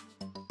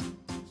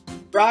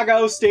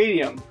 Dragaux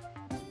Stadium.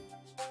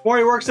 The more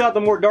he works out,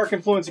 the more dark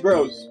influence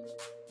grows.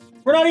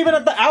 We're not even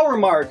at the hour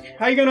mark.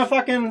 How you gonna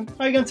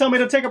tell me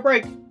to take a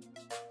break?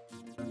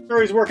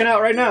 Sure, he's working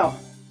out right now.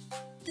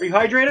 Are you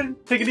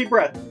hydrated? Take a deep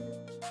breath.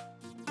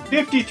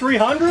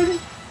 5,300?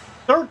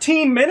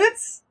 13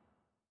 minutes?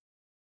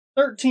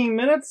 13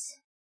 minutes?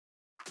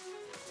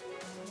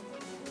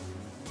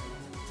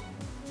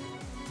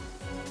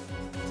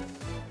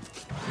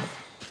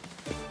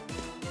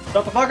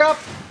 Shut the fuck up!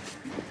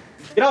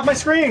 Get off my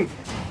screen!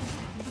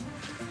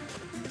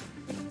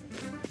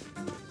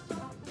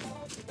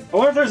 I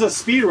wonder if there's a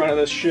speed run of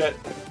this shit.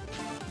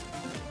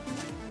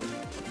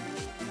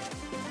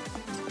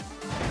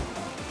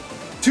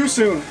 Too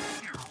soon.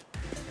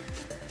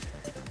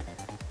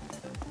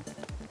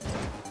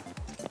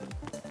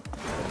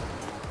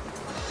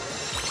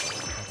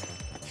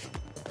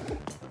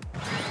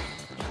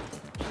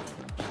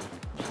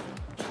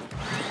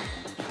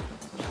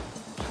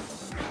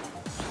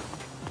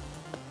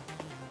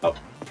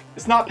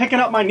 It's not picking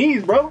up my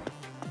knees, bro.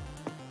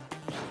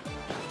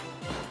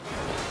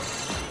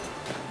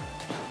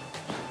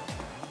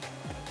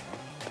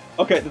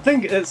 Okay, the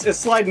thing is, it's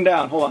sliding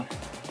down. Hold on.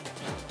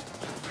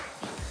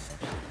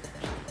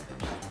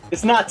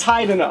 It's not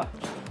tight enough.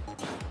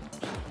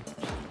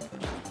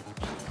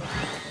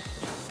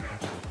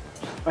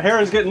 My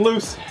hair is getting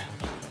loose.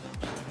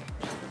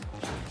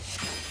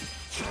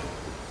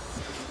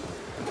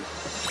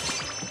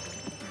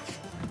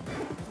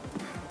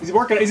 Is he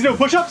working? Is he doing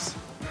push-ups?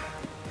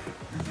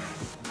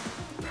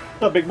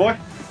 What's up, big boy?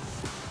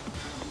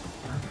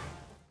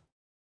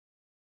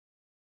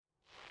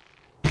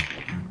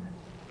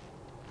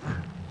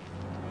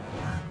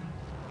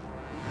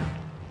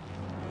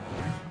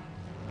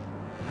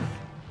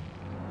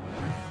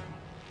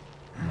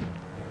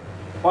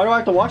 Why do I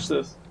have to watch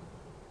this?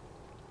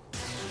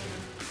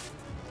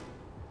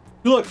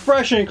 You look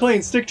fresh and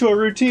clean. Stick to a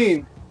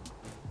routine.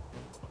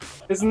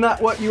 Isn't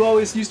that what you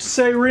always used to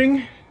say,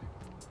 Ring?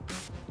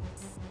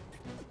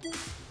 You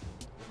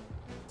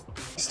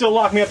still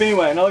lock me up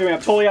anyway. Now look at me. I'm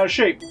totally out of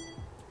shape.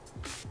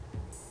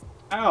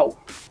 Ow.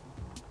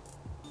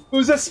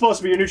 Who's this supposed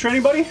to be? Your new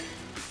training buddy?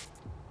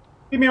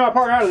 Keep me and my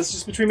partner out of this. It's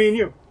just between me and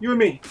you. You and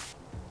me.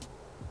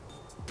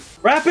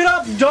 Wrap it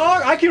up,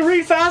 dog! I can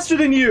read faster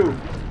than you!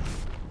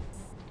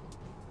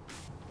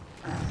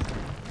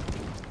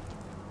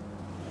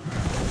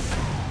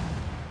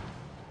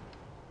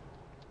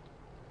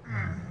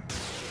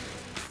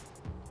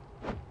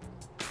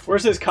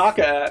 Where's his caca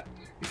at?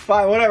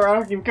 Fine, whatever, I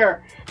don't even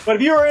care. But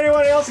if you or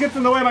anyone else gets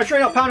in the way of my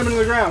train, I'll pound him into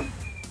the ground.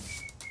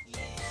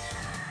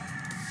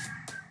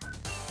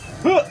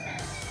 Huh.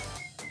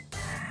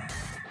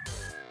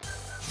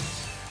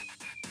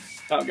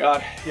 Oh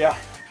god, yeah.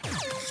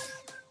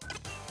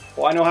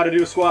 Well, I know how to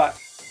do a squat.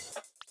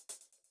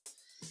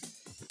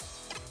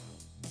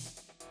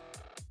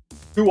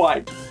 Too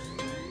wide.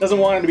 Doesn't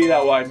want it to be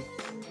that wide.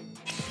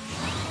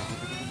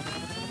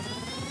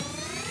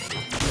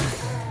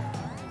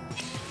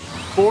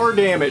 Four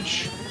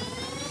damage.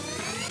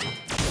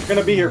 We're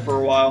gonna be here for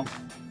a while.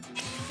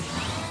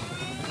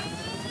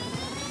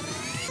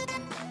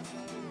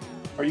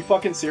 Are you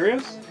fucking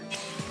serious?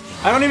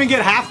 I don't even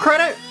get half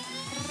credit?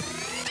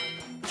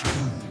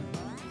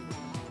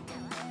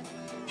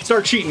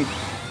 Start cheating.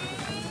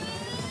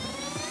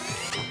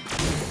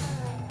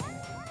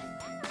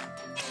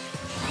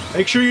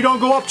 Make sure you don't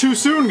go up too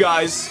soon,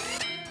 guys.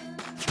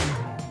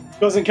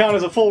 Doesn't count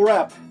as a full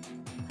rep.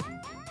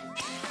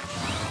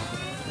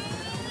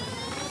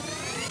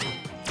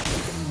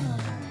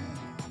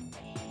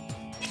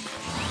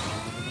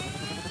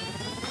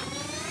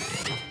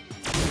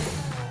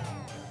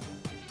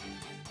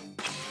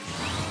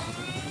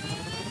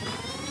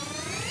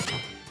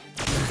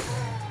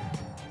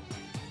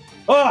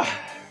 Ugh. I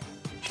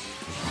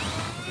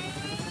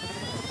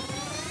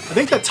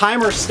think the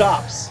timer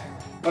stops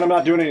when I'm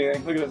not doing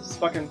anything. Look at this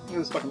fucking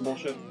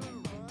bullshit.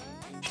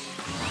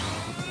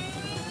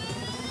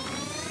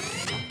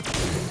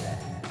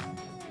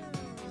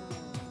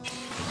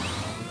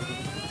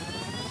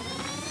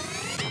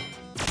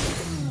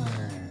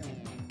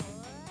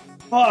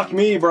 Fuck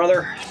me,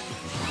 brother.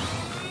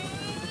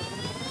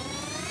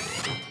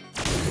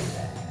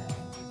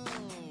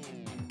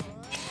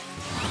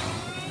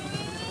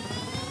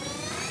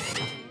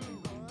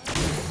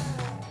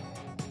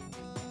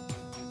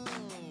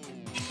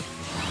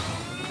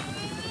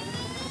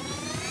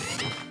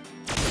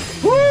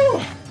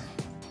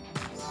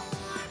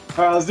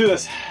 Alright, let's do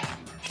this.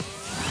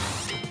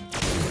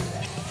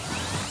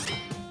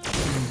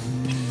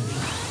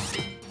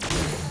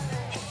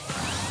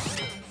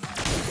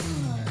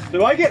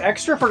 Do I get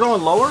extra for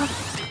going lower?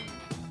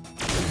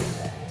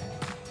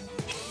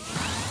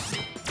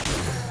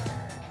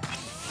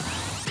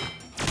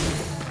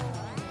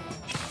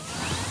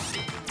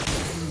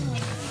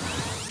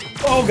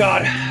 Oh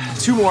god,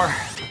 two more.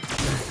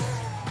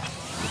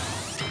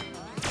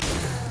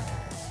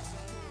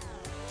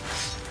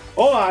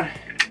 Hold on.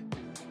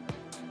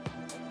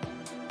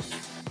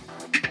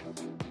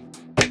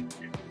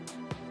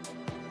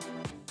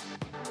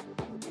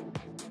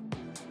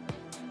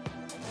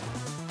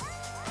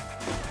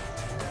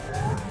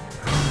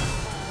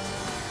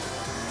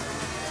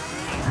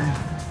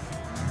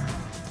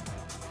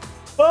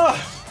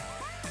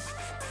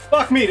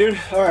 Fuck me, dude.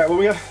 Alright, what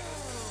we got?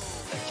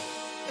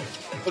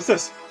 What's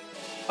this?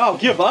 Oh,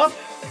 give up?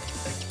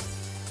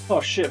 Oh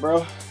shit,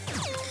 bro.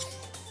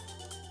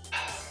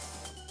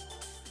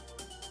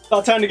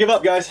 About time to give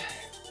up, guys.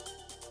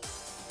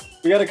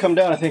 We gotta come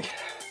down, I think.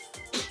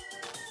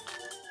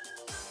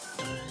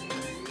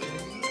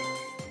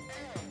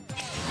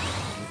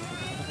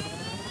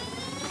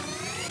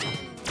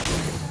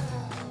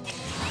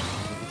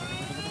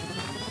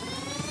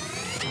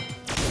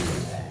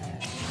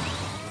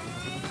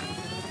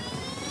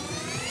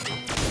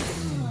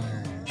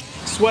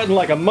 Sweating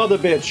like a mother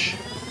bitch.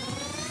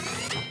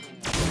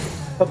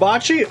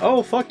 Hibachi?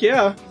 Oh, fuck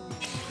yeah.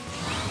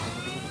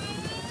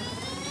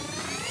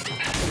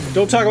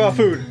 Don't talk about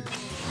food.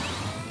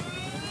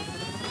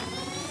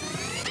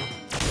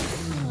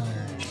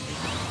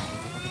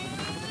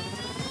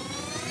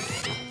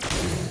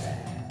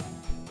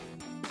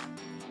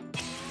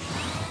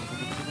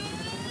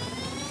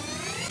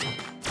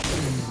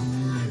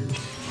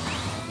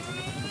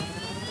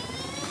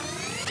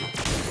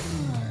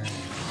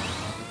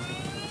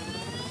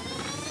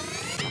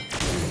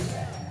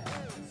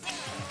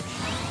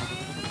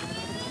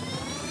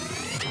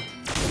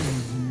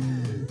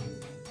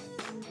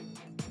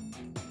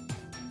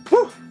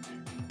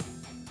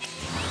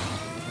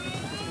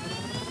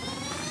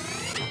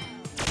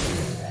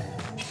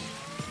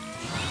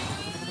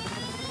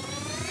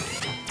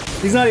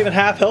 He's not even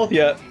half health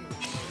yet.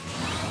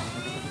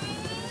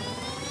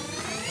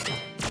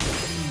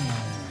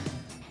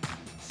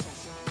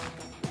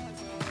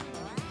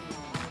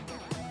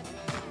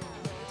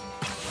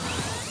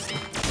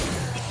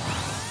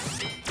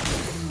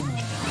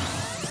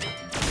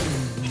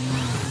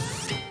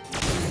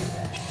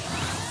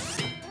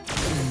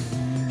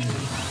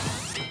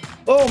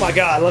 Oh my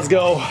god, let's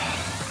go.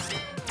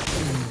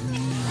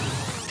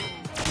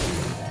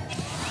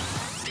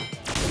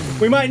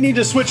 We might need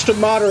to switch to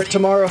moderate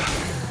tomorrow.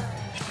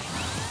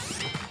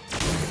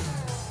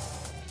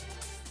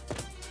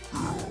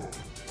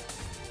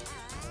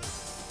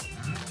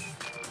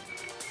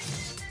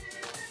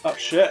 Oh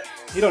shit,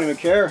 you don't even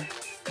care.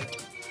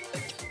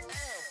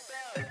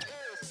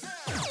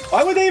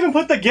 Why would they even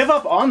put the give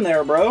up on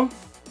there, bro?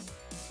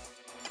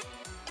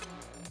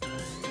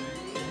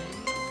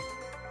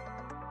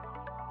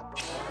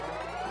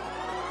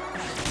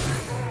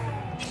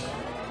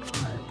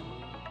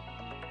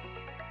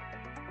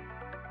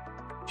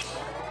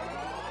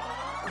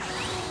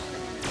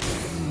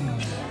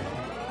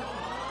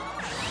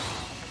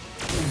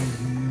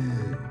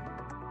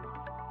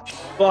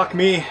 Fuck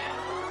me.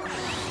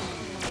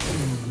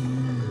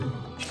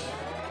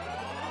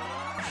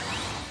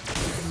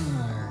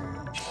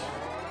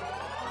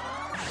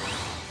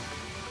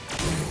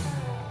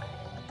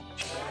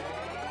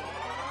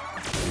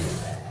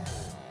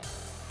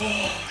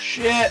 Oh,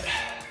 shit.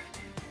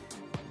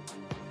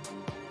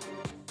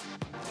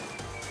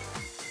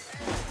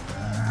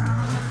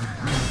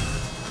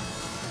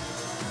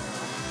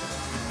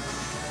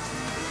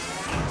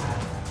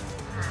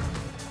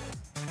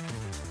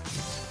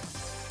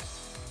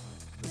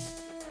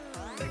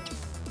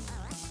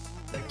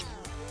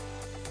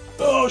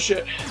 Oh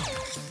shit.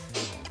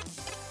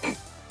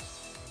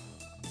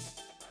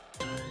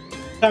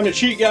 Time to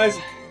cheat, guys.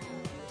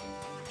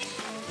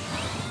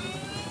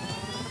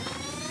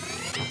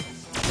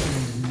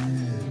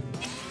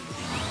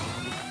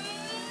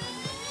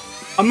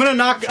 I'm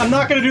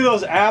not gonna do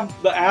those the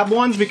ab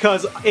ones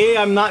because A,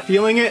 I'm not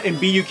feeling it, and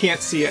B, you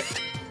can't see it.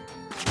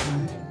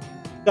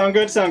 Sound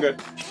good? Sound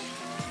good.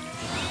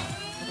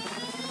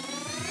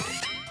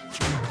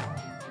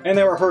 And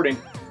they were hurting.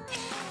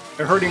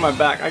 They're hurting my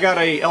back. I got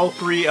a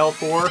L3,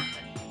 L4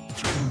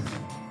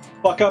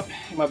 fuck up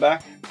in my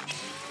back.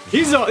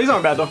 He's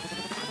not bad though.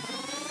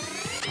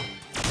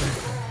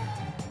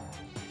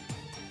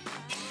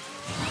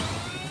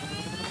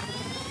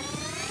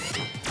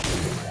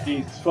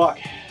 Jeez, fuck.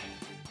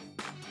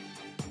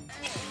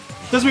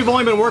 Since we've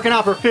only been working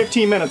out for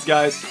 15 minutes,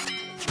 guys.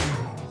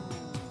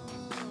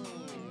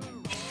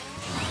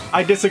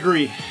 I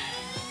disagree.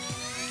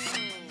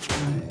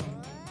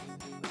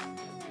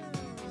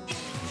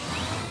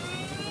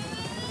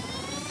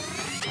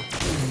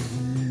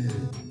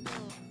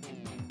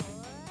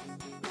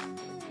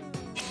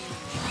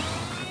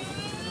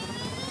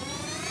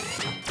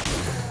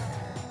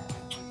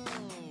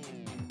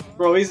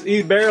 Bro,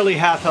 he's barely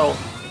half health.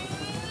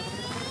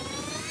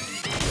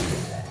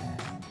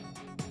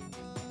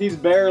 He's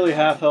barely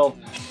half health.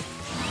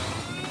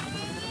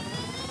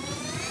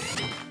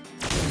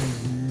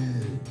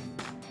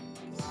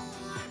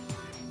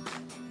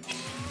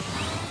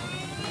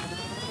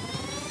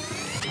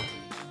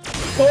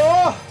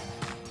 Oh!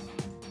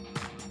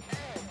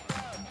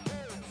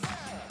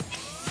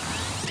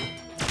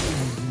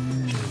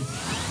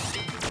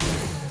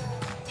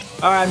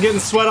 Alright, I'm getting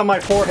sweat on my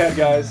forehead,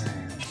 guys.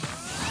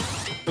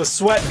 The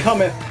sweat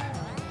cometh.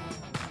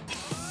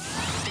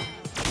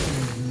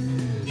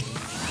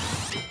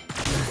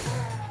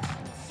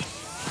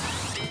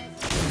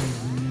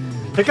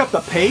 Pick up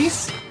the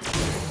pace?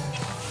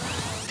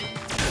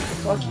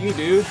 Fuck you,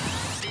 dude.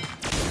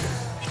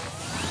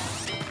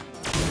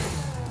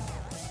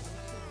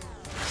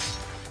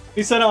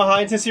 You said how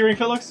high intensity ring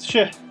fit looks?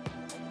 Shit.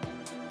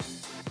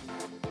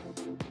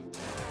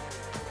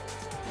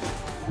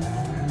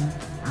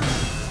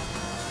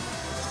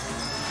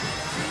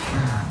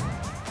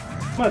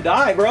 I'm gonna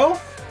die, bro.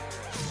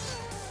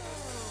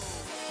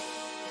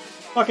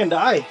 Fucking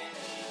die.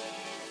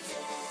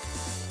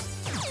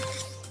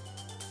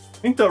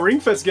 I think the ring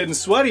fit's getting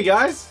sweaty,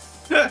 guys.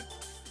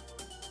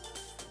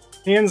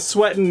 Hands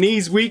sweating,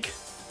 knees weak.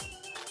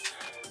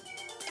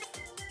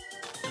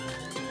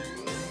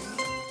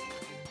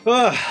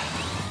 Ugh.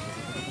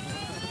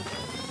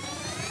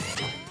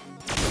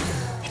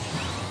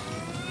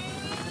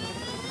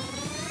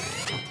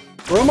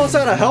 We're almost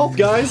out of health,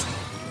 guys.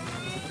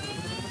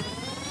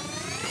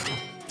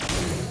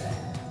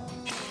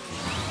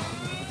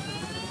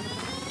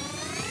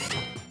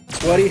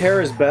 Sweaty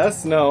hair is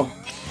best? No.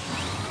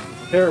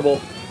 Terrible.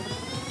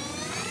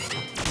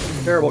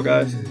 Terrible,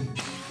 guys.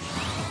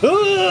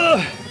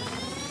 Ugh!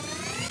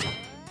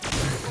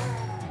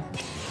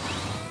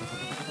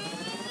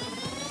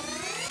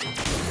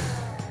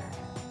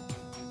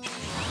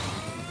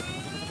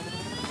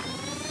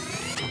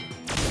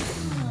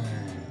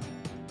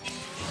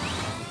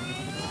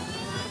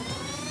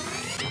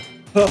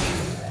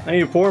 I need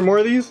to pour more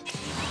of these.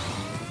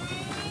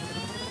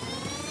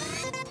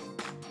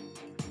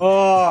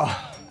 Oh.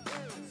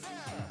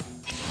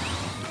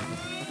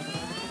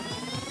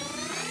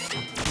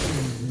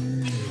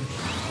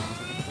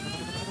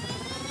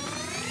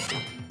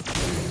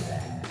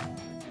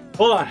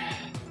 Hold on.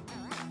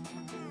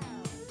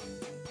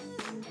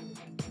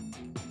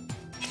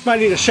 Might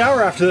need a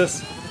shower after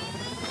this.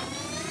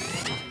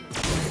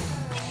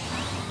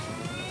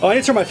 Oh, I need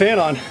to turn my fan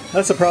on.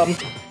 That's the problem.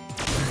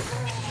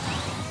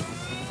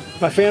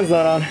 My fan's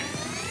not on.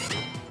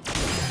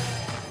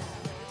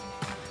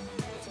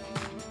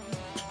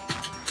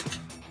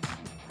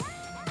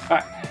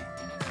 Alright.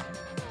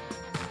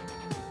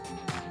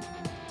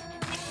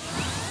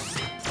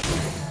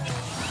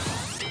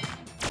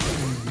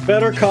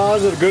 Better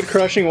cause of good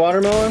crushing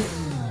watermelon?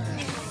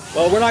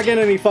 Well, we're not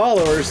getting any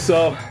followers,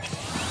 so...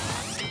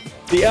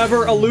 The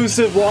ever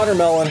elusive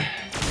watermelon.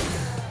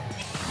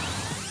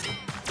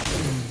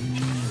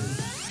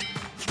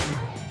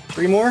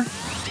 Three more?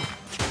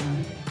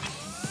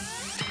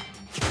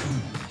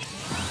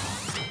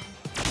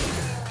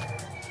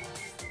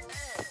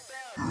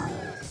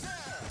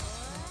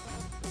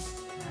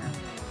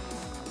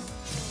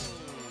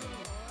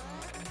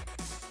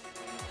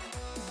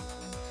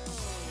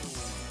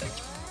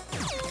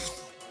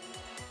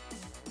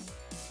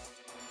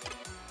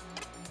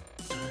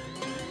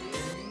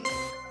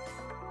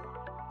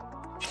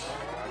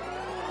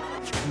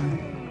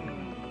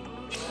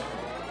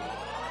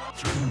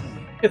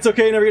 It's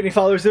okay, you never get any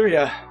followers there,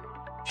 yeah.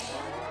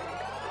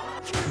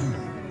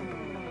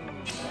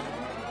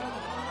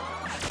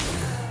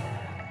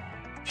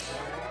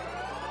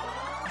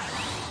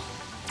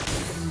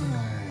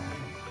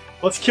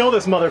 Let's kill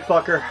this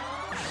motherfucker.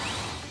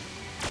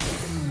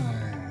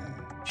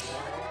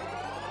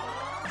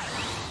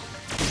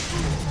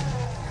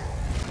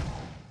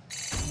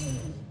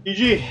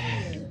 GG.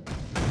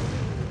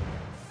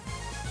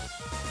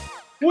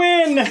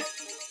 Win!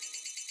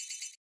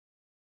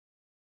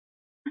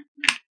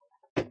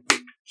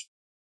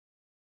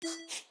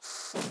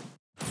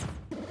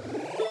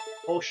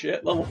 Oh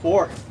shit, level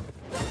 4.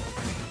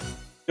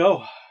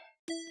 Go.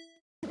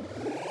 When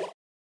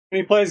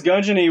he plays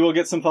Gungeon, he will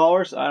get some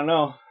followers? I don't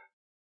know.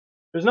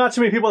 There's not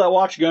too many people that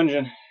watch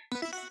Gungeon.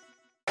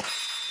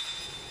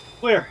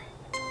 Clear.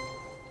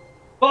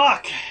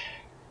 Fuck!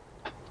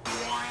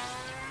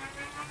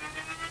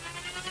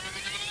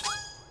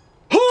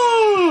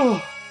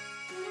 Whew!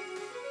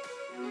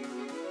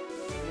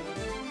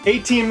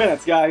 18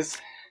 minutes, guys.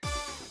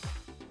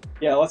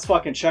 Yeah, let's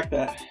fucking check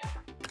that.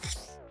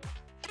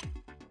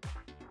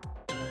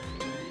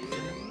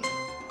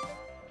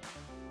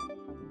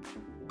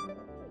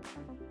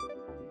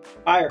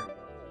 Higher,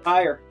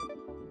 higher,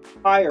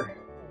 higher.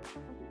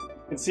 You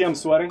can see I'm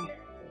sweating.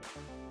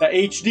 That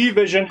HD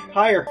vision,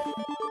 higher.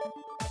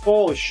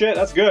 Holy shit,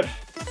 that's good.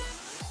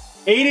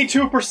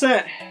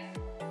 82%.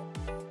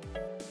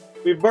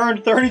 We've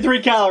burned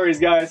 33 calories,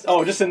 guys.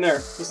 Oh, just in there,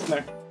 just in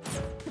there.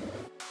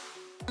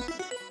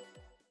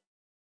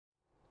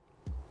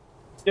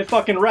 Get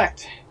fucking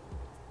wrecked.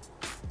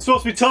 It's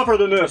supposed to be tougher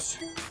than this.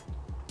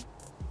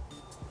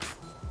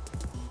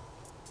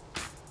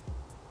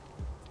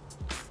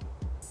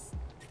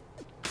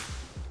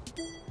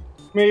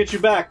 Let me get you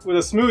back with a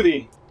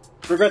smoothie.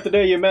 Regret the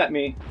day you met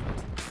me.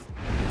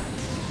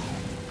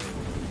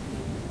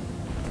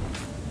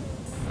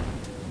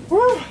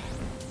 Woo!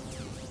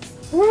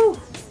 Woo!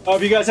 Oh,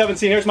 if you guys haven't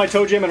seen, here's my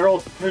Toe Jam and Earl.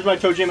 Here's my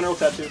Toe Jam and Earl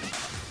tattoo.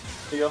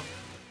 There you go.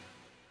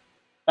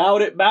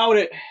 Bout it, bout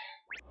it.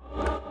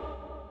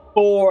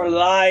 For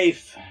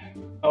life.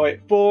 Oh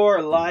wait,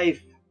 for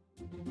life.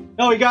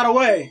 No, he got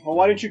away. Well,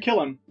 why didn't you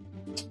kill him?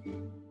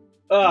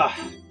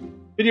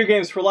 Video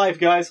games for life,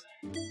 guys.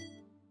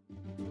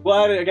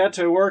 Glad I got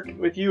to work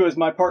with you as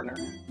my partner.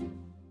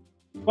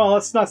 Well,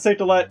 it's not safe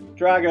to let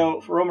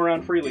Dragaux roam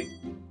around freely.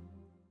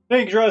 I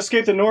think Dragaux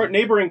escaped the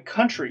neighboring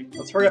country.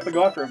 Let's hurry up and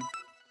go after him.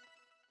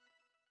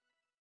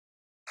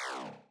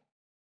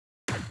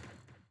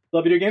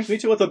 Love video games? Me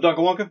too. What's up,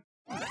 Duncan Wonka?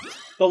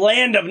 The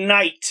land of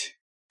night.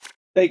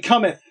 They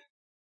cometh.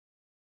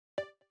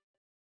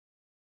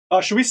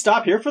 Should we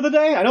stop here for the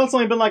day? I know it's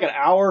only been like an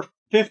hour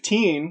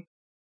 15,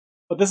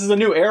 but this is a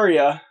new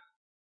area.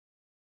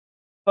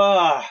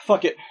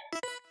 Fuck it.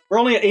 We're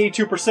only at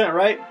 82%,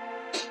 right?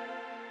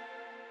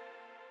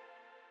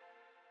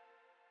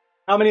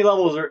 How many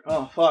levels are...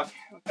 Oh, fuck.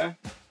 Okay.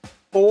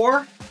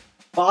 4?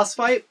 Boss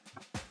fight?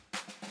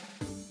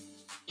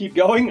 Keep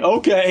going?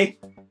 Okay.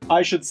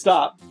 I should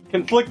stop.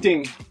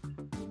 Conflicting.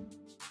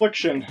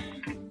 Affliction.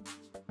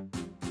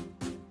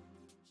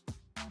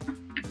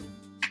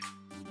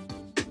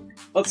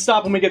 Let's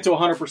stop when we get to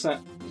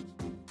 100%.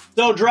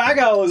 So,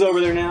 Dragaux is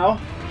over there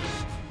now.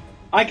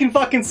 I can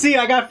fucking see.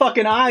 I got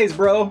fucking eyes,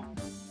 bro.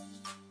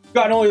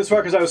 Gotten only this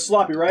far because I was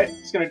sloppy, right?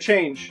 It's gonna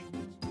change.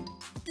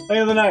 Late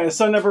of the night, the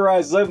sun never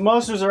rises. Like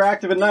monsters are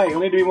active at night.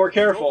 You'll need to be more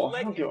careful.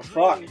 I don't give a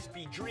fuck.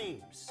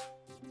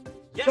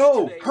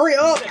 Go! Hurry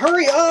up!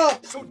 Hurry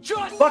up! So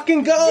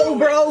fucking go,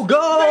 bro!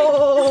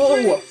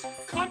 Go!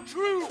 Come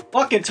true.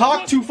 Fucking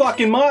talk too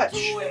fucking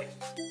much.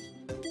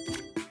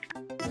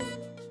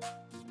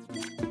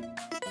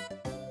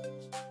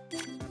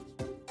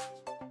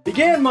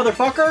 Begin,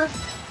 motherfucker!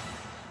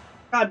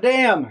 God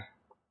damn!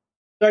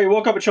 Sorry, you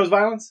woke up and chose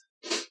violence?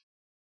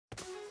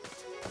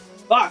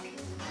 Fuck!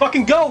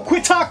 Fucking go!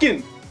 Quit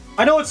talking!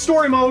 I know it's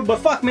story mode, but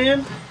fuck,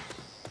 man.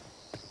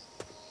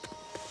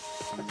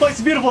 The place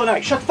is beautiful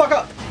tonight. Shut the fuck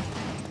up.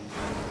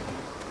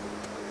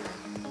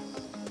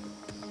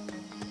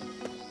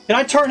 Can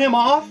I turn him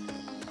off?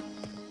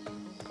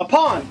 A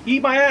pawn.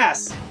 Eat my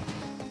ass.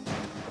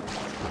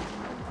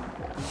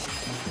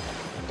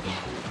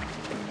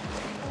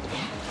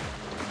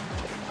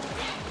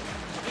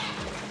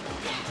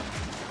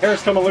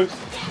 Hair's coming loose.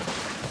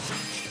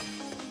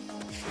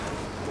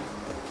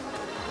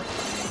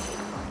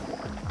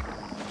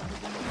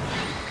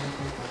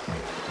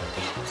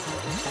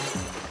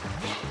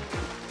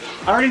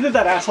 I already did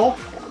that, asshole.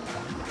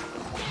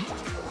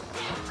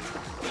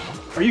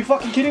 Are you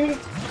fucking kidding me?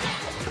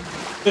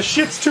 The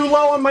shit's too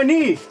low on my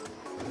knee.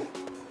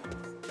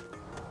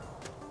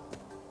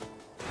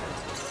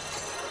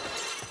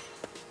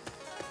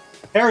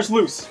 Hair's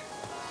loose.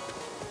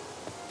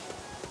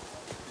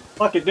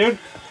 Fuck it, dude.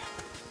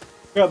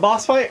 We got a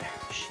boss fight?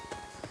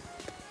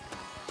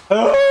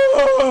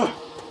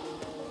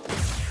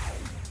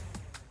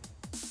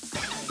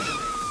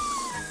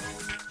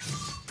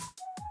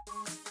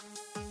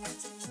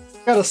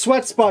 Got a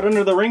sweat spot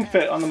under the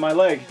RingFit on my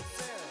leg.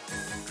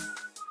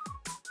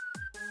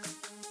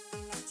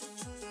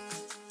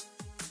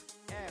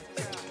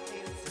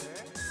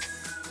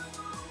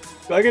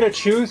 Do I get to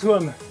choose who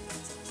I'm...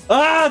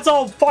 Ah, it's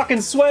all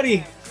fucking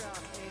sweaty!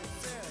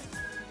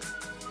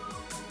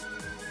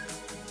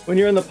 When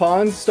you're in the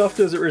pond, stuff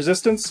does it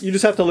resistance? You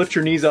just have to lift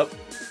your knees up.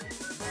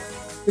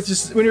 It's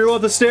just, when you're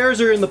on the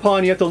stairs or in the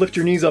pond, you have to lift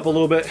your knees up a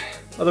little bit.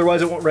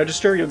 Otherwise it won't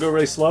register, you'll go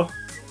really slow.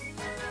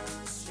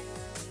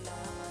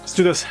 Let's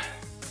do this.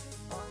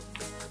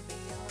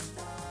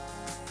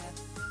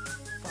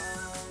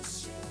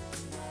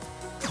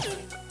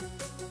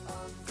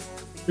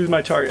 Who's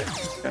my target?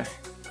 Okay.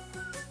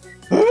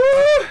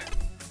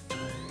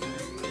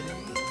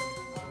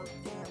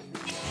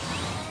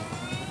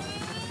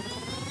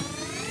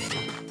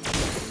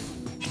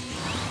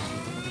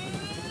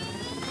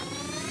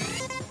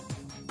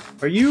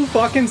 Are you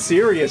fucking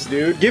serious,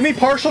 dude? Give me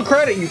partial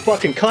credit, you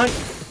fucking cunt!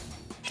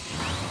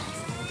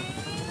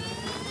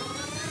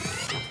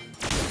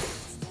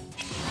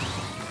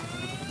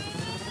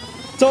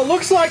 So it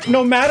looks like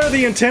no matter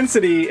the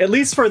intensity, at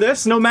least for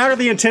this, no matter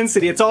the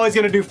intensity, it's always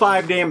gonna do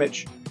 5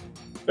 damage.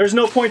 There's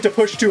no point to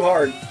push too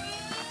hard.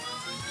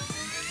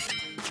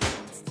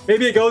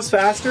 Maybe it goes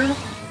faster?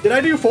 Did I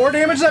do 4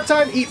 damage that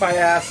time? Eat my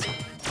ass.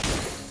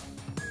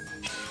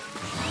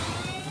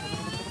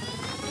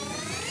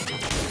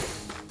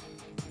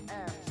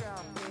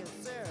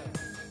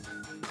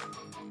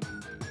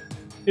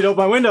 Get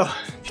open my window.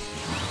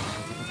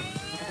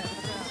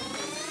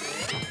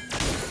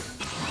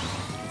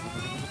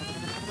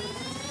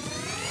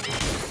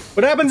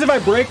 What happens if I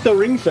break the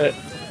RingFit?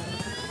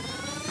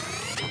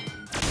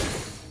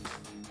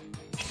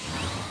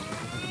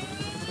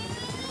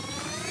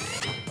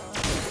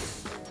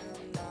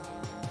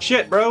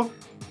 Shit, bro.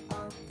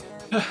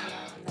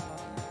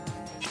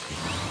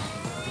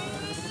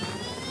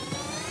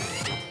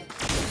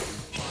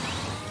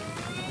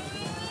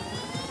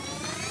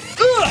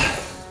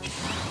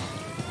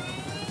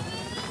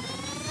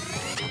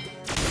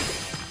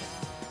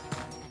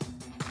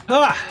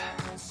 Ah!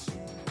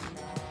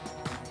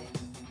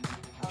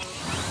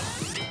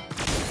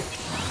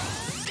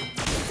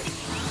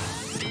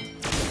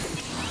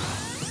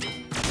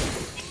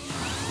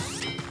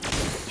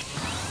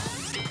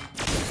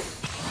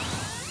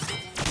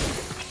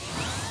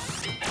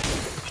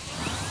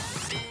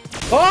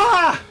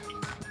 Ah!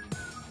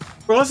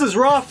 Bro, this is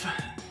rough.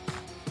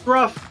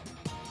 Rough.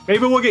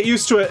 Maybe we'll get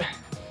used to it.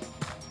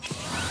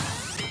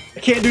 I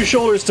can't do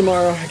shoulders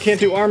tomorrow. I can't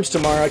do arms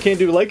tomorrow. I can't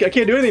do leg. I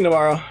can't do anything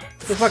tomorrow.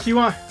 What the fuck you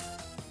want?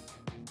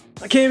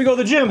 I can't even go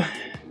to the gym.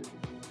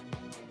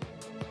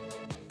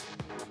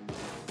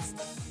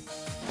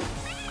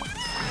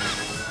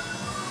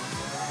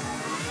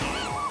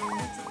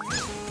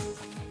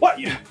 What?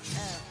 You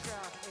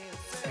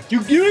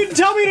didn't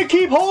tell me to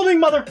keep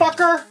holding,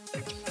 motherfucker!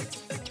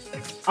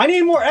 I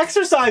need more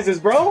exercises,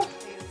 bro!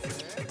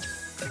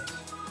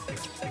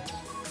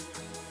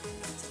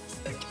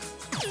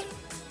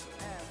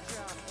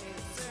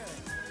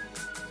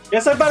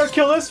 Guess I better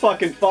kill this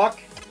fucking fuck.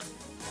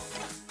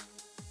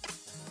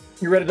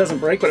 You read it doesn't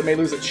break, but it may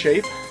lose its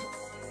shape.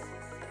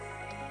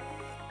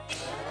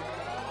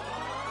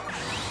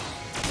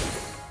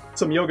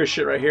 Some yoga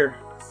shit right here.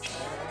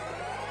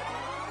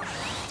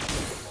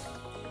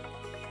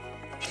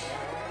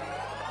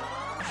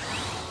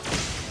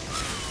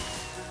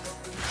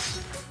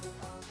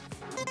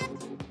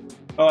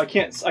 Oh, I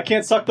can't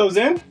suck those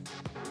in?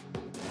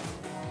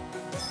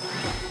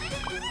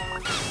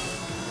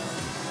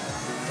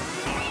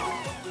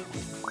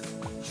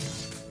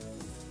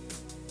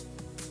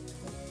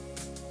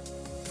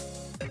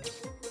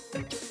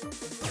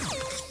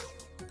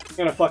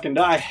 I'm gonna fucking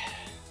die.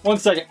 1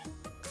 second.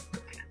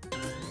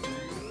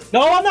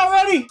 No, I'm not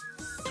ready!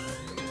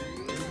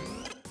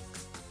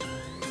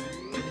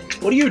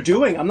 What are you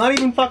doing? I'm not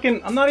even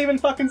fucking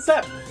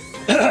set.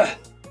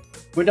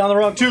 Went down the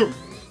wrong tube.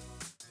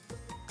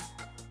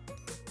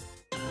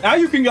 Now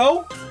you can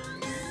go.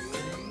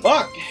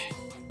 Fuck!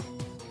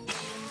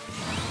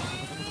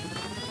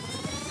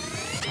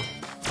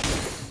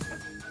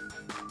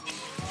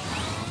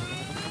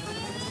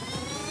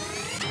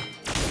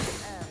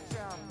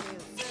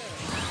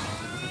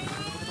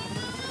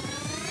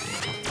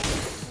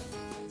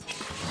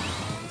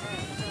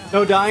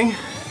 No dying?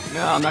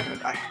 No, I'm not gonna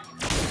die.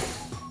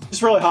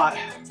 It's really hot.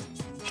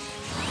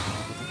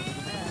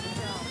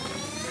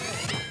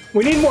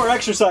 We need more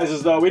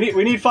exercises though. We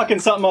need fucking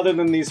something other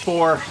than these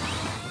 4.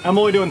 I'm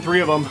only doing 3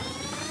 of them.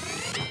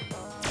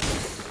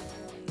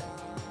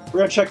 We're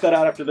gonna check that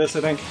out after this,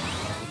 I think.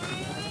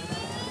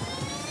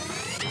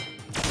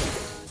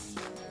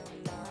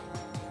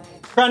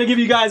 Trying to give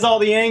you guys all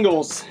the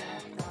angles.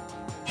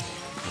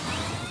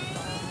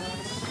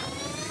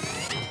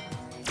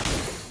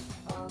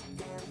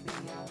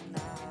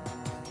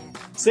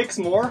 Six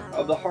more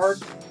of the hard.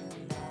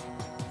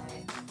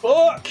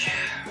 Fuck!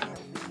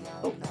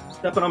 Oh,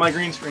 stepping on my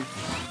green screen.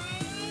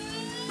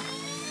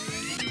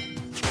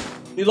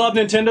 You love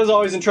Nintendo's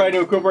always and try to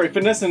incorporate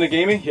fitness into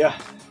gaming? Yeah.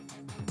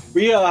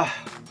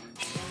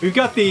 We've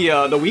got the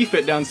Wii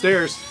Fit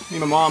downstairs, me and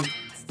my mom.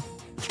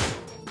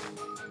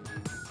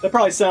 That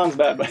probably sounds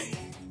bad, but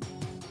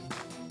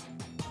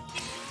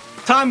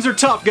times are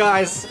tough,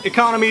 guys.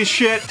 Economy is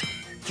shit.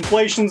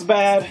 Inflation's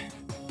bad.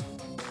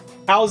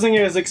 Housing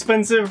is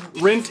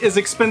expensive. Rent is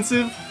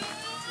expensive.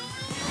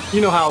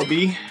 You know how it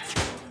be.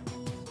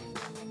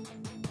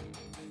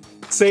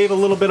 Save a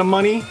little bit of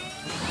money,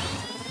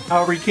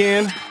 however you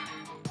can.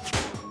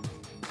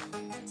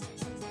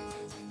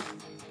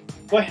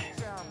 What?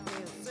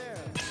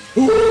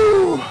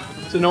 Ooh!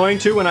 It's annoying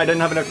too when I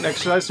didn't have enough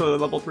exercise, so the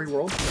level 3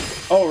 world.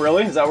 Oh,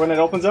 really? Is that when it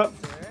opens up?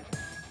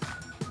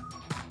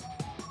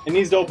 It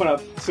needs to open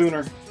up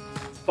sooner.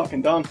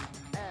 Fucking dumb.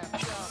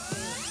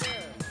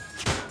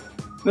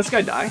 This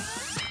guy die?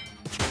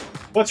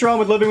 What's wrong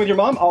with living with your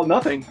mom? Oh,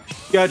 nothing.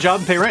 You got a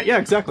job and pay rent? Yeah,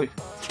 exactly.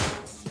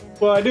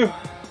 What I do.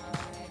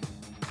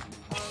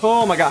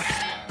 Oh my god.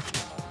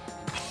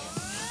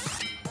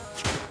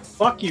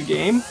 Fuck you,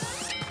 game.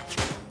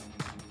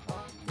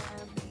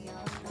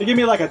 They give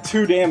me like a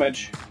 2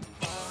 damage.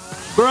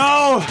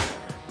 Bro!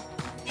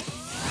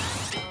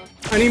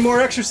 I need more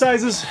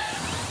exercises.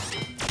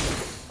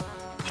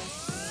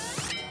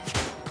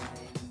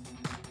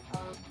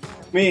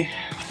 Me.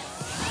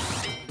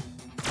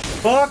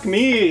 Fuck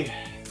me. I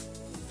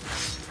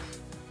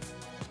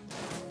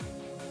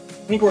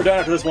think we're done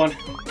after this one.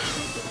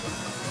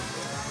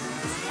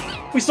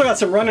 We still got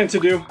some running to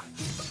do.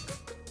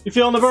 You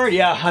feeling the bird?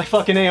 Yeah, I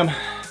fucking am.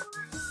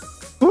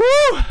 Woo!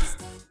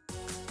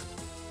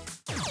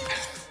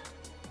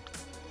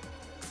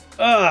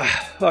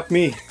 Fuck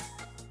me.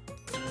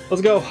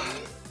 Let's go.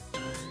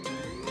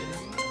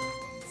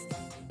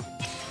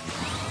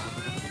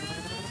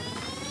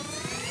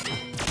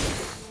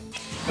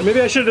 And maybe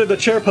I should have did the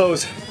chair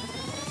pose.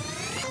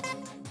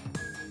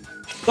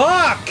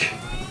 Fuck!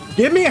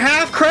 Give me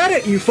half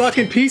credit, you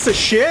fucking piece of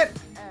shit!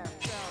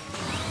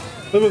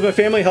 Live with my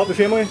family, help the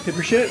family,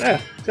 appreciate it?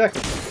 Yeah,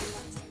 exactly.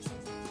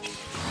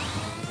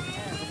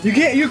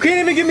 You can't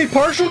even give me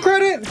partial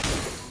credit?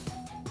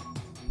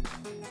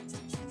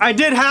 I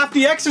did half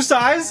the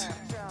exercise.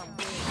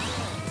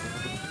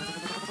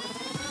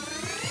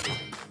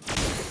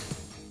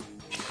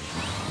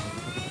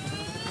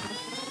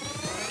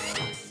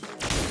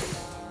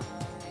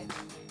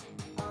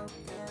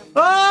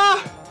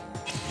 Ah!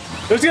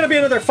 There's gonna be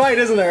another fight,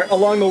 isn't there,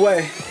 along the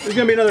way? There's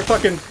gonna be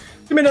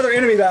another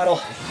enemy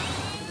battle.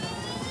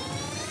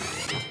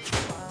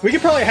 We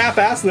could probably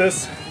half-ass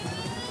this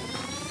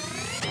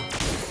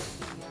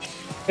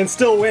and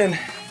still win.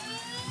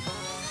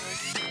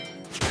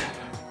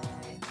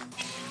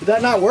 Did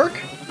that not work?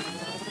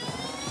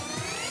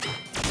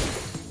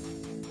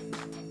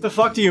 The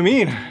fuck do you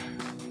mean?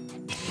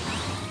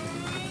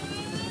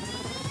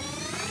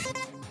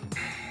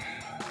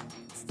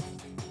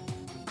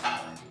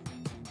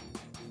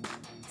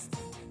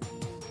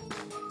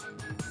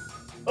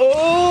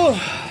 Oh!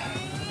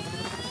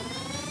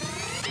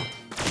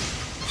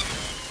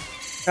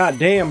 God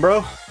damn,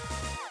 bro.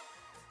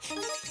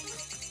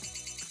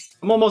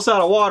 I'm almost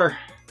out of water.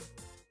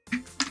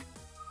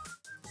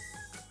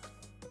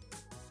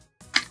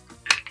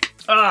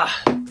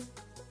 Ah.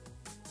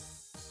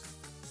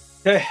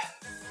 Okay.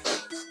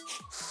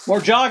 More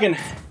jogging.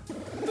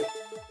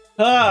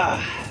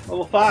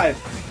 Level 5.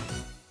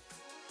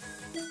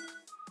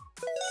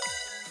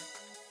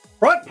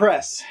 Front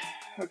press.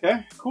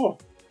 Okay, cool.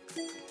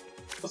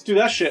 Let's do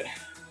that shit.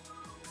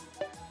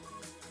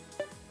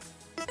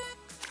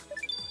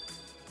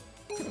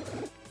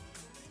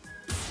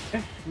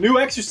 Okay. New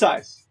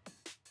exercise.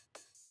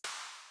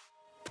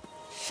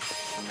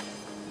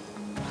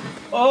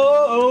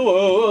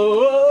 Oh,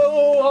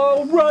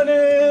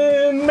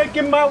 running,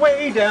 making my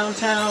way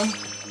downtown.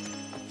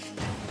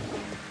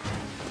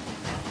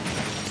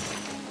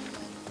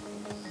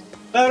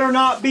 Better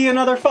not be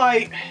another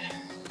fight.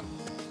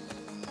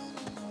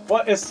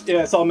 What is?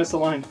 Yeah, it's all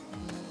misaligned.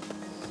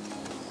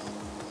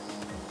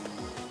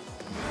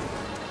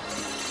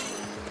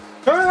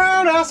 Turn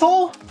around,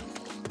 asshole.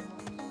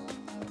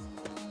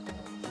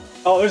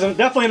 Oh, there's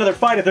definitely another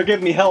fight if they're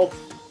giving me health.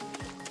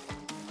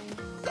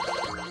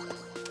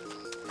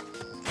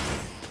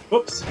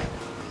 Whoops.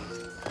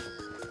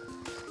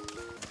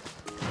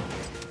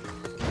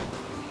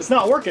 It's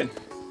not working.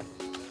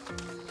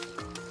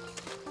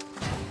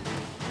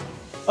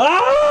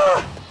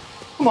 Ah!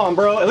 Come on,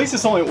 bro. At least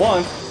it's only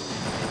one.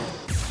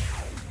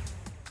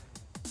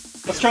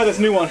 Let's try this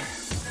new one.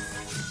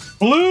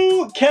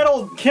 Blue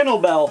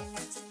Kettlebell.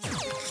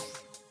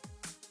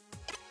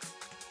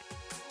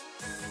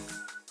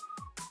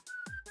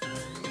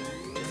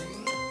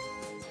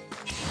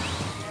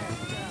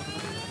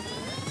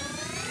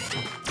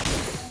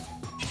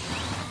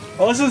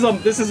 Oh,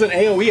 this is an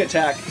AoE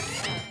attack.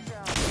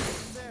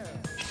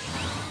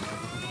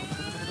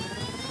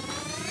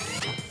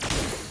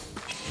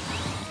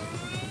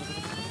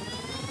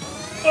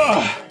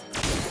 Ugh.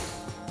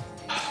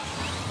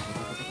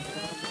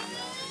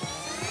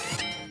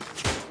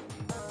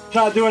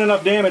 Not doing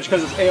enough damage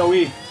because it's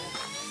AoE.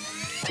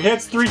 It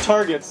hits 3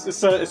 targets.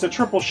 It's a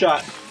triple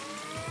shot.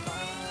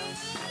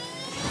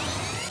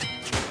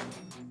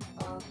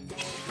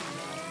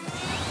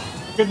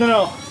 Good to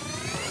know.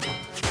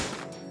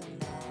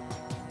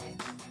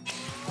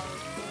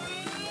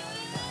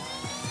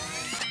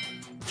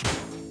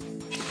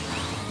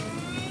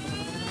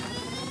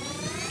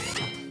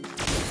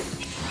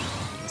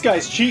 This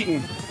guy's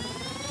cheating.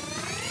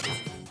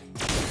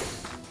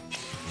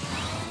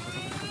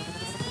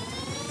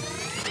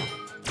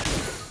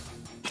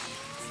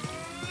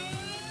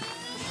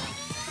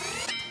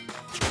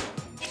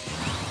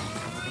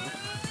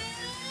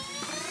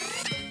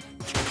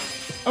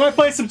 I might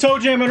play some Toe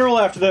Jam and Earl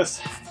after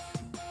this.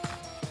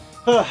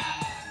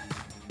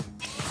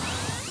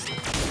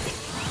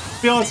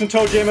 Feeling some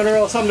Toe Jam and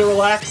Earl, something to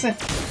relax in.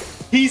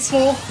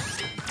 Peaceful.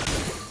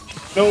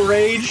 No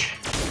rage.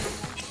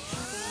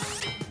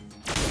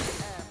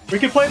 We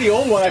could play the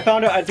old one. I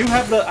found out I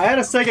had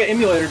a Sega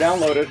emulator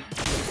downloaded.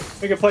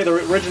 We could play the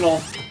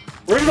original.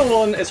 The original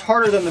one is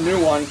harder than the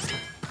new one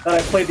that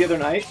I played the other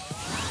night.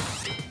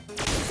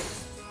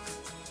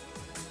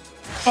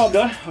 Oh, I'm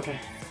done? Okay.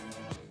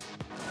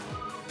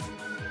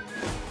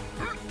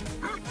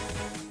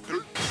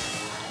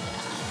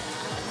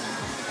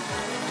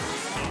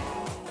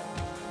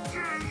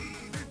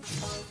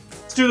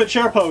 Let's do the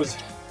chair pose.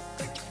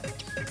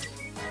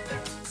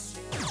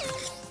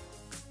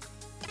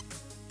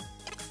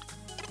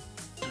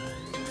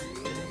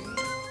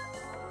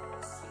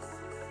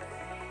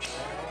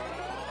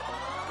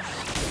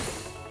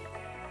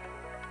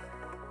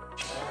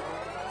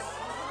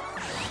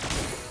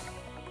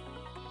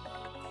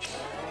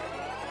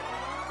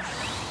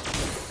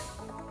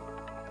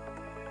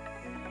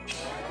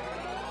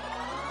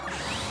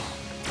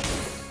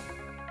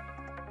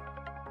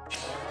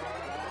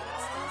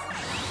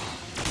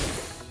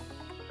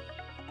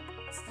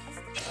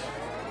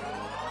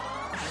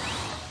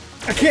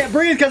 I can't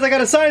breathe because I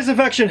got a sinus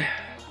infection.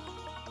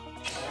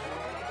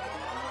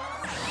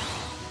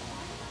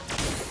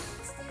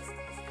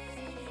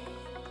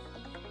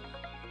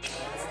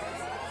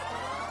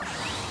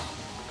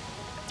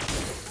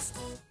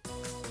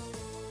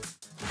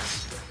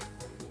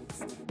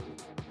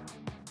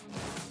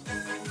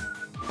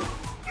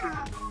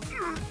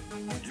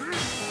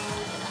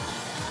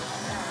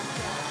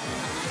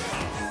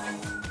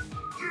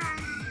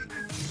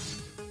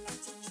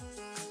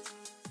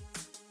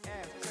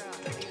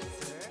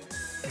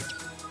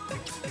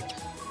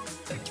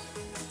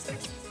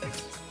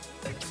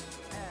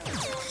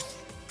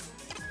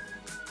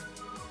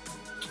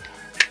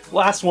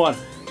 Last one.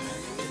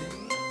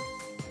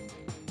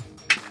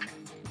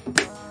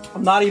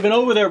 I'm not even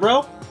over there,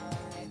 bro.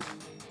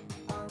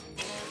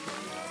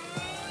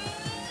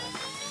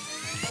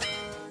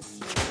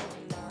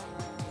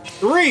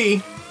 Three.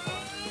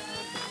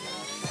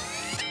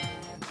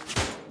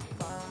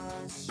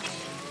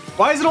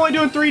 Why is it only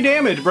doing 3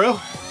 damage, bro?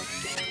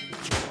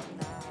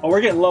 Oh,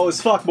 we're getting low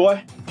as fuck,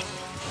 boy.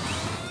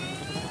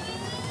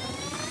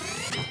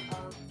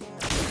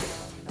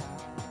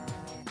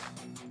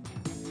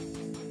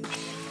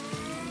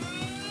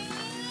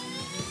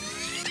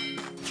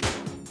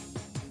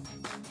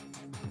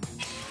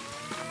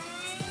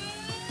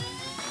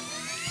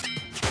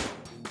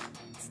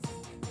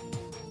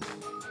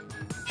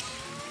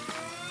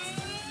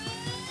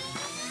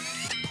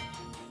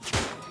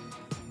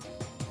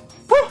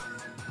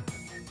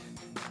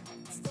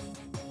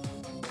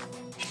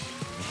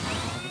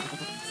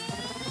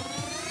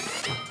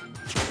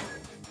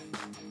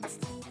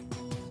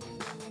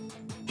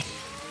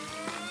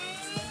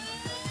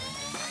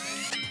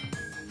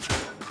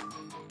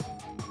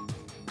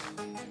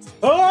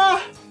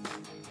 Ah!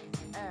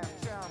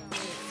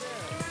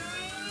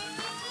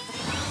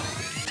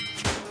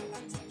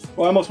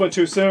 Well, I almost went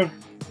too soon.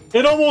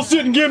 It almost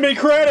didn't give me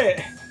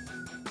credit!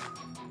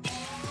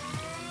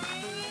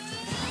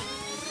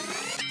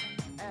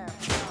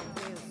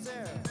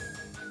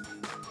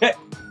 Hey!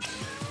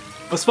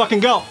 Let's fucking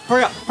go!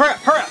 Hurry up! Hurry up!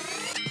 Hurry up!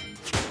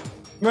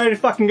 I'm ready to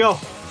fucking go.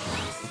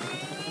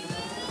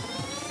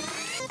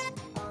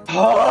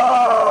 Ah!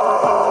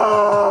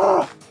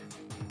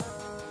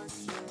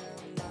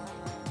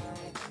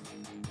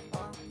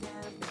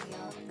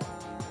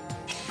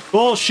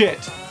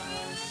 Bullshit.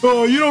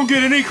 Oh, you don't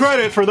get any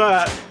credit for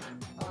that.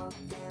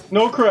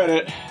 No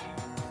credit.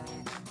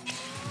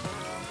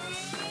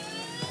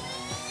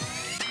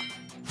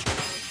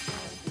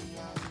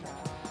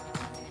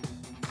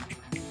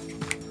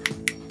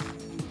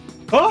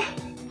 Huh?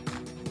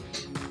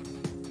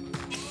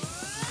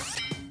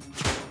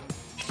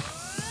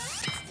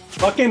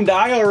 Fucking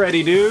die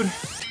already, dude.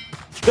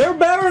 There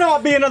better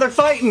not be another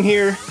fight in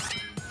here.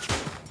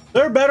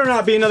 There better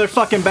not be another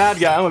fucking bad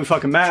guy. I'm gonna be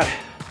fucking mad.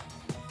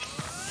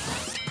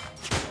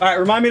 Alright,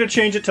 remind me to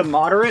change it to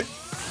moderate.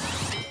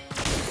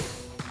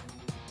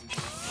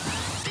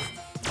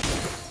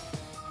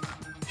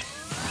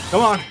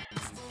 Come on.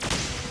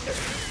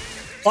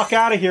 Fuck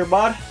out of here,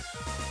 bud.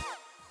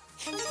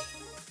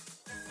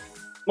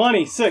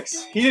 Money,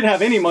 6. He didn't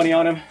have any money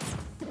on him.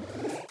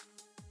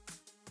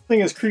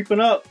 Thing is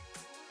creeping up.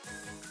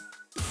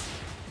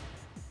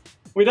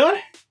 We done?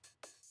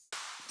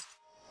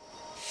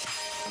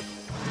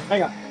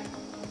 Hang on.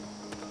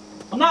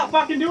 I'm not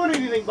fucking doing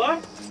anything,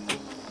 bud.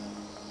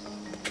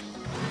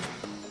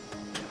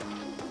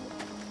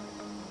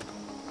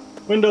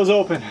 Windows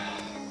open.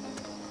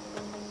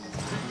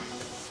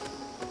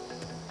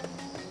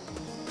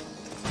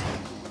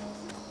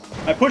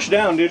 I push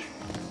down, dude.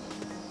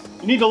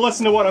 You need to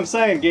listen to what I'm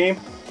saying, game.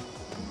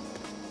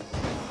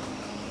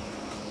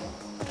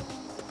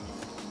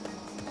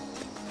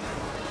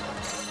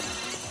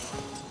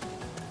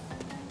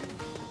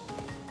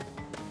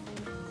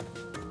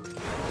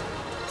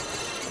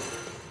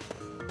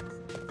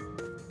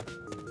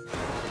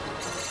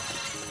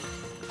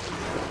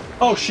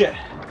 Oh shit.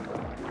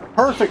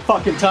 Perfect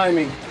fucking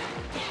timing.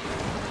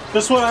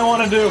 Just what I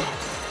want to do.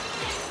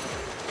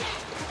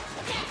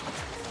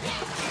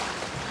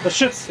 The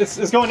shit's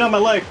it's going down my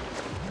leg.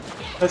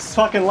 It's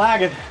fucking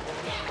lagging.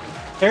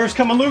 Hair's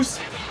coming loose.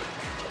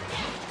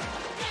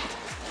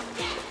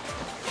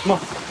 Come on,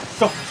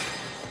 go.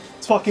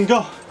 Let's fucking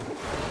go.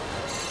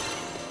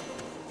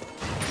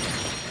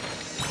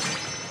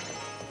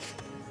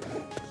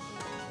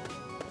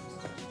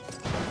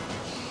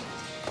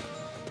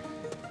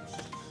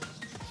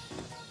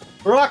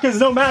 Rock is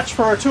no match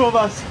for our two of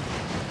us.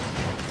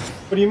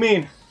 What do you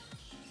mean?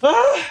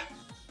 Ah!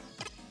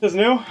 This is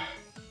new.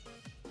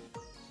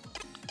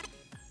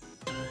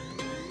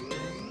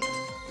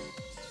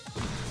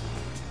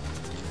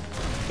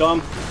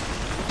 Dumb.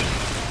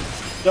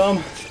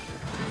 Dumb.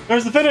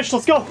 There's the finish.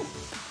 Let's go.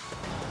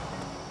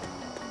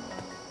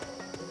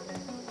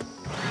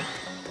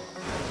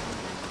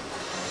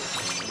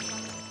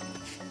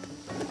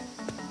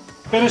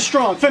 Finish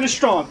strong. Finish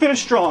strong.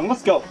 Finish strong.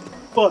 Let's go.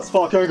 Let's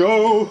fucking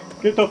go.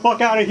 Get the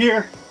fuck out of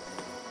here.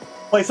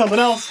 Play something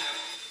else.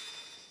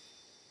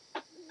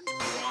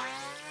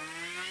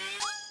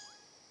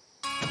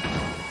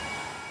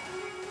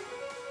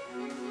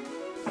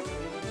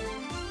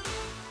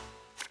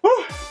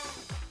 Woo.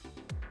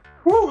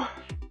 Woo.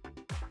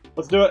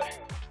 Let's do it.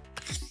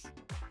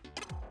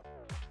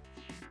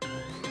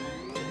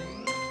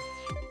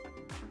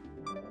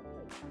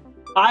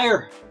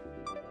 Higher.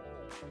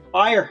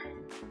 Higher.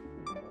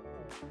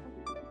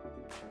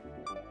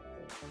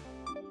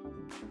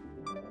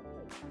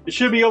 It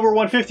should be over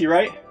 150,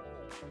 right?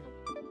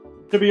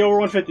 Should be over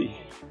 150.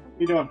 What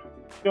you doing?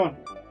 What you doing?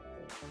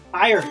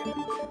 Higher.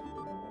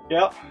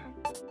 Yep.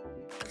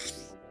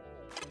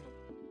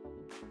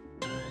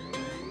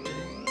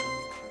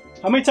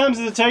 How many times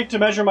does it take to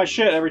measure my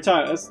shit every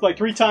time? It's like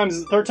 3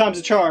 times, third time's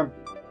a charm.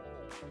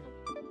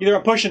 Either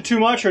I'm pushing too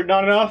much or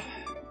not enough.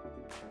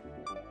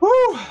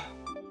 Woo!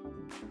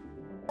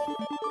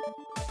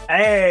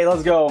 Hey,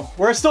 let's go.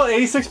 We're still at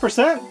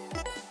 86%?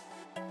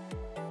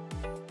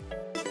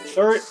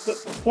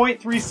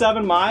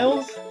 0.37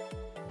 miles?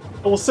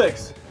 Level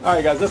 6.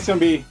 Alright guys, this is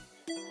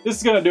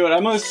gonna do it.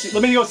 Let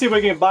me go see if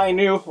we can buy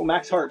new, oh,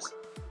 max hearts.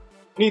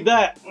 Need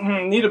that.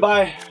 Need to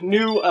buy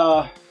new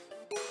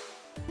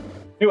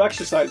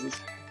exercises.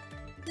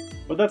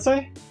 What'd that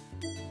say?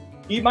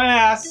 Eat my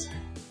ass.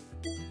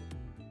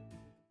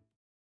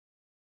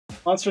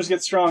 Monsters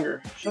get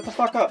stronger. Shut the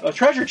fuck up. A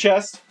treasure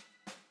chest?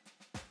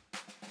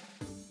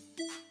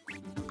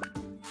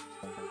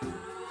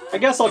 I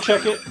guess I'll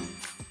check it.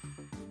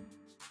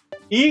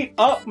 Eat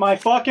up my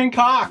fucking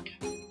cock.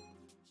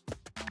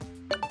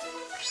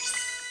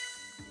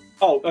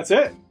 Oh, that's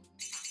it?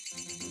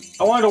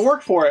 I wanted to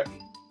work for it.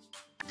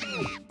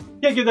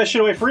 Can't give that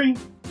shit away free.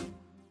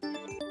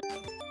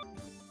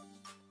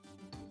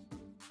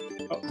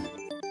 Oh.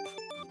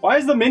 Why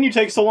does the menu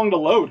take so long to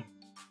load?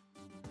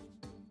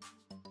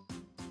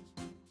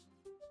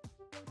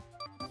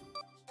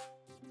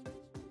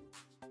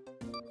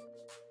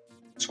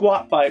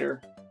 Squat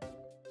fighter.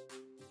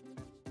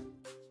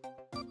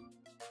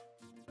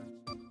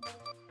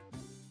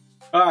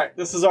 Alright,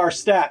 this is our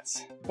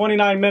stats.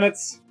 29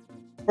 minutes.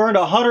 Burned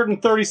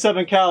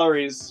 137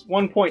 calories.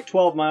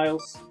 1.12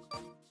 miles.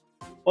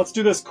 Let's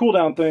do this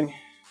cooldown thing.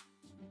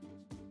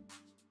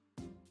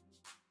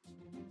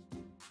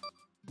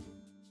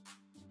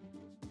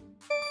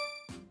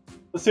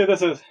 Let's see what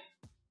this is.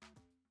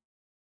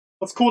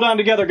 Let's cool down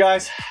together,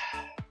 guys.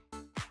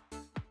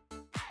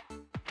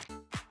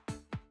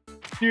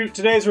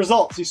 Today's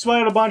results. You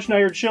sweated a bunch, now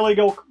you're chilly,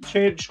 go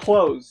change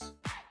clothes.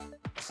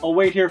 I'll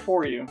wait here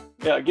for you.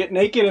 Yeah, get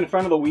naked in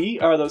front of the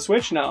Wii, or the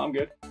Switch? No, I'm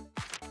good.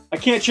 I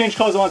can't change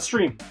clothes on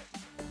stream.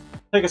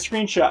 Take a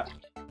screenshot.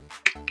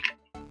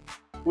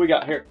 What we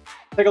got here?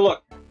 Take a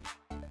look.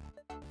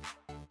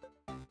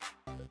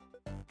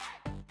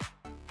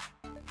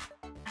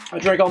 I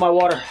drank all my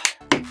water.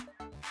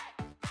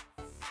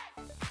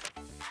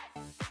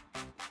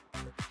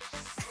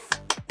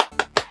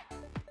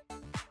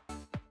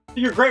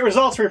 Your great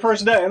results for your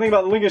first day. Anything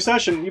about the link of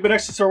session? You've been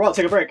exercising for a while.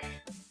 Take a break.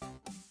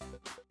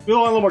 You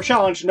want a little more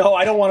challenge? No,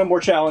 I don't want a more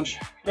challenge.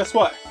 Guess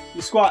what?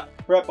 You squat.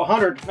 Rep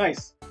 100.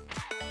 Nice.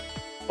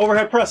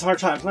 Overhead press 100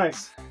 times.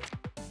 Nice.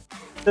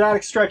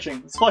 Static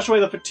stretching. Let's flush away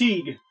the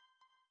fatigue.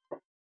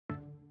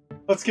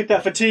 Let's get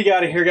that fatigue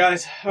out of here,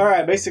 guys.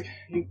 Alright, basic.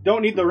 You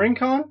don't need the ring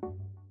con?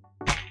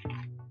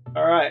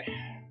 Alright.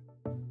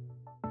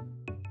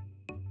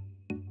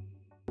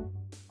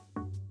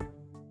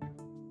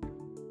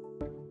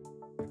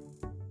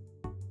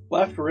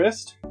 Left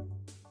wrist.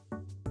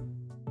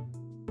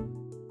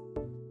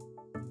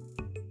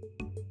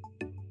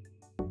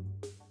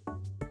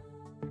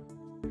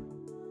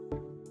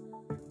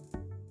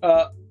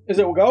 Is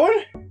it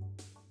going?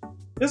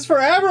 This is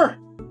forever!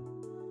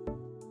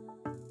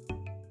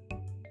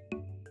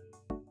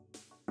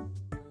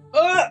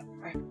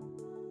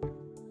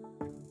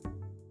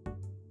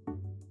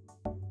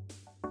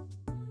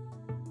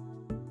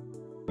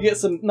 You get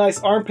some nice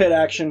armpit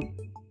action.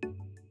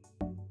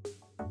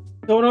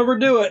 Don't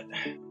overdo it.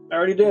 I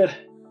already did.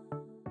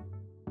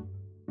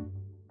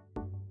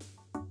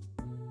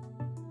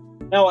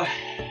 Now,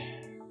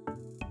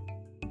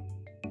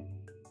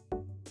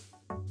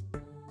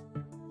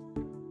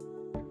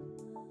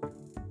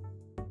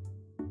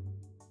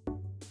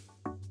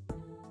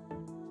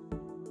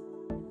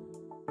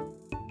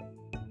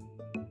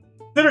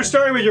 consider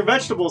starting with your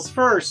vegetables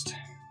first.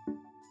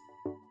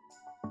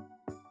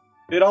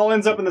 It all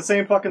ends up in the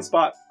same fucking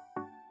spot.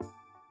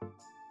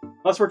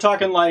 Unless we're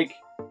talking like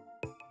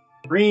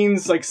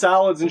greens, like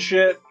salads and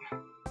shit.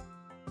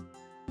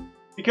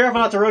 Be careful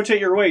not to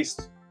rotate your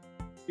waist.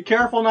 Be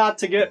careful not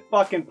to get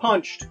fucking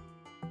punched.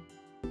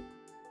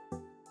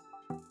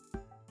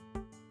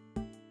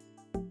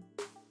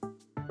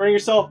 Bring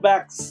yourself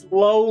back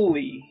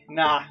slowly.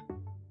 Nah.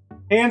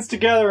 Hands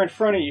together in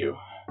front of you.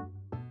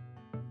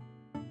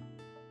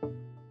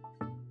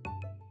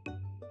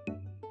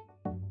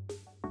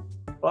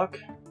 Fuck.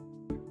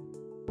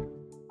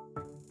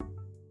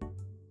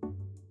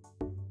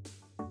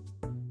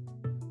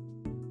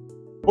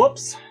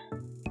 Whoops.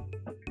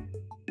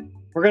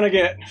 We're gonna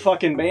get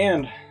fucking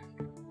banned.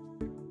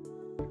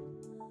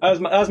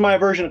 That's my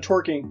version of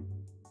twerking.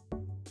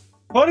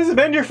 What is it?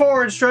 Bend your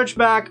forward, stretch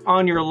back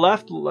on your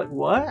left leg.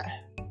 What?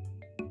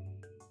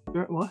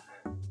 What?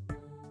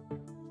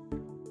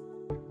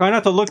 Try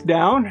not to look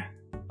down.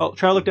 Oh,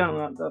 try to look down.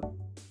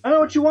 I don't know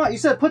what you want. You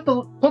said put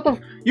the.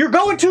 You're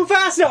going too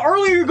fast now.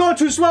 Earlier you're going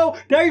too slow.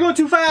 Now you're going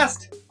too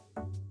fast.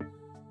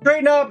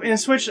 Straighten up and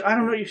switch. I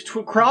don't know. You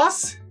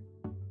cross.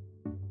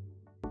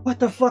 What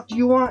the fuck do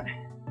you want?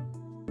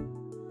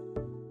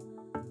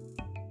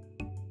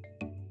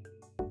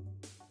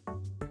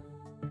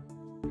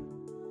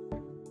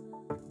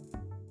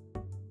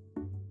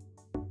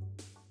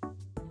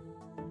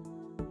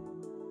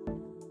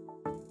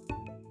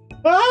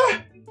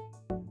 Ah!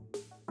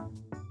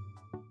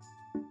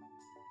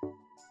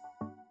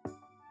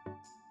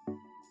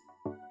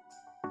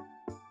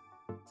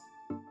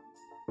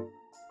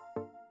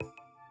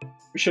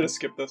 We should have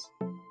skipped this.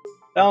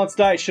 Balanced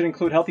diet should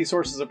include healthy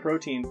sources of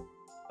protein,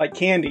 like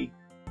candy.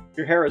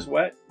 Your hair is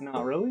wet?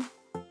 Nah, really?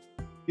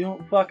 You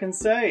don't fucking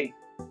say.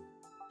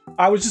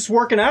 I was just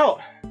working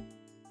out.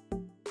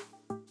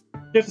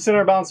 Shift the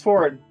center of balance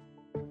forward.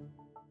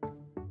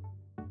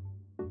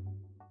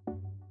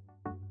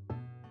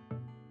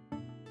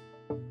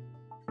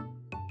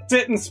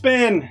 Sit and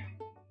spin.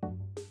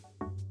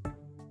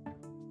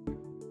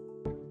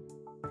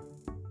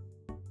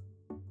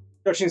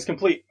 Stretching is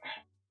complete.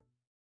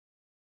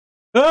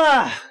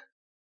 Ah!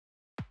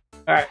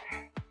 Alright.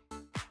 Good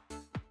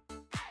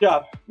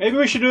job. Maybe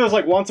we should do this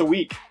like once a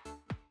week.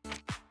 I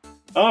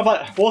don't know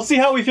if we'll see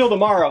how we feel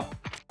tomorrow.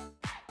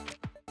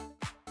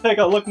 Take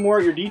a look more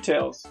at your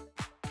details.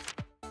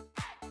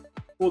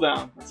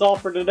 Cooldown. That's all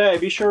for today.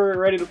 Be sure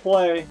you're ready to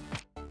play.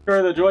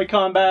 Sure the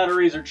Joy-Con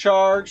batteries are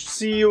charged.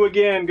 See you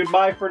again.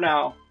 Goodbye for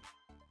now.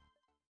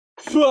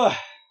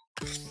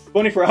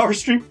 24-hour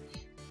stream?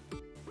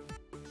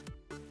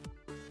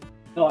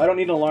 No, I don't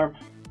need an alarm.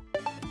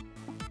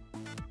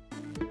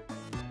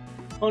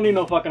 I don't need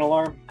no fucking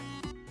alarm.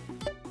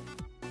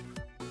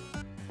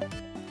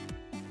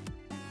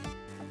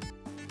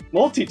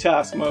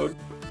 Multitask mode.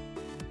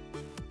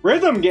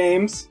 Rhythm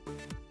games.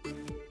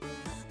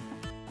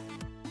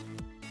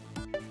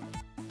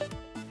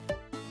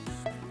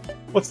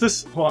 What's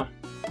this? Hold on.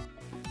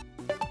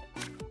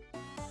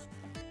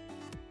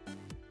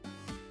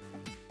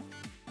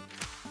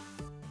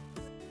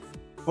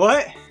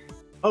 What?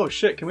 Oh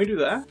shit, can we do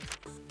that?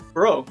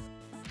 Bro.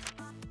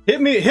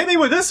 Hit me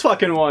with this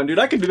fucking one, dude.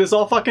 I could do this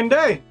all fucking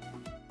day.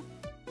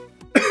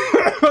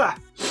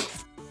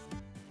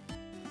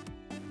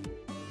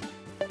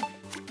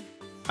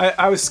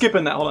 I was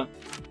skipping that. Hold on.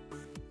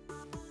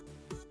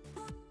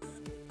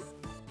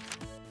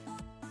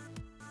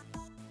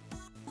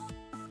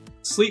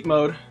 Sleep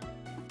mode.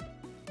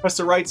 Press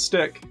the right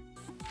stick.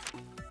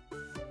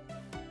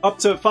 Up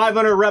to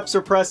 500 reps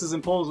or presses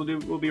and pulls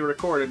will be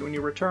recorded. When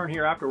you return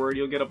here afterward,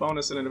 you'll get a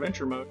bonus in an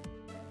adventure mode.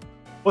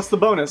 What's the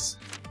bonus?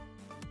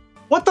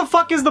 What the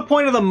fuck is the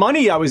point of the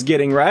money I was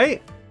getting,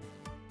 right?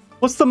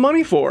 What's the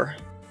money for?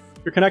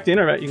 If you're connected to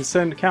the internet, you can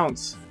send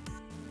accounts.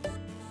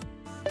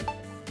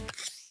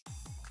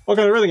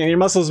 Welcome to rhythm game. Your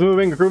muscles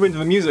moving, grooving to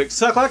the music.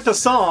 Select a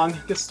song.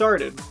 Get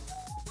started.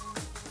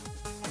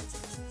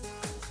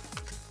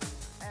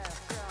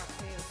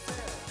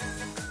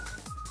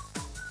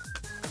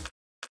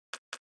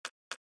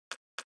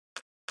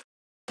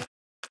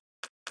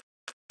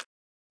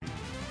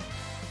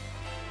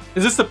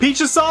 Is this the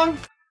Peaches song?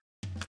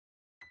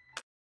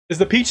 Is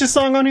the Peaches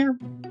song on here?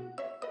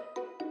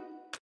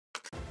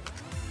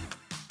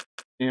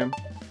 Yeah.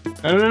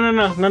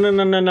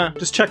 No.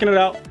 Just checking it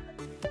out.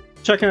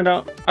 Checking it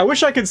out. I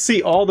wish I could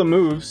see all the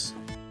moves.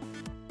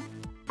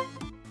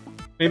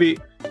 Maybe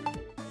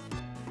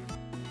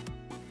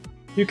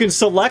you can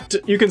select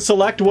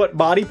what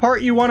body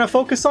part you want to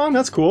focus on.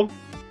 That's cool.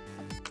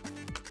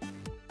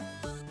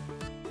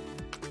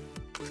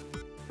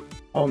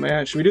 Oh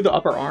man, should we do the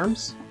upper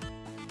arms?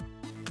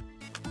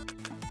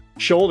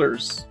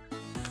 Shoulders.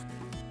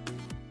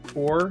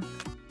 Core.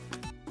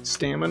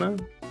 Stamina.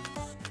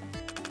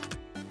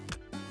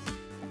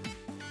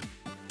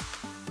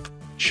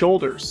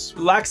 Shoulders.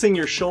 Relaxing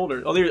your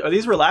shoulders. Oh, are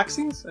these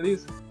relaxings? Are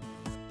these...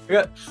 I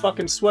got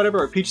fucking sweat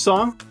everywhere. Peach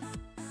song?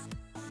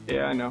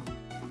 Yeah, I know.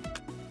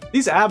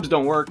 These abs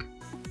don't work.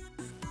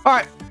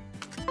 Alright.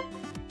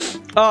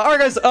 Alright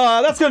guys,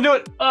 that's gonna do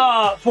it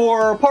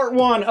for part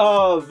 1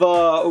 of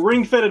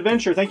Ring Fit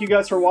Adventure. Thank you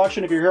guys for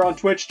watching. If you're here on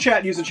Twitch,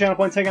 chat, using channel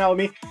points, hanging out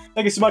with me.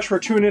 Thank you so much for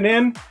tuning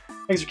in.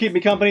 Thanks for keeping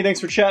me company. Thanks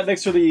for chatting.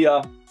 Thanks for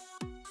the,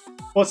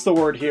 what's the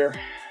word here?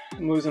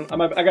 I'm losing,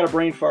 I got a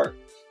brain fart.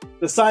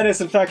 The sinus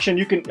infection,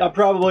 I'm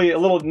probably a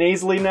little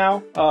nasally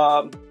now.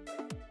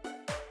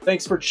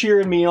 Thanks for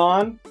cheering me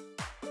on.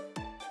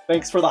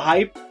 Thanks for the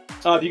hype.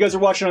 If you guys are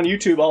watching on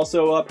YouTube,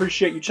 also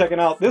appreciate you checking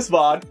out this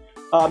VOD.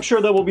 I'm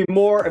sure there will be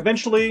more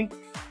eventually.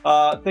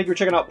 Thank you for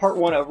checking out part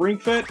 1 of Ring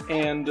Fit,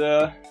 and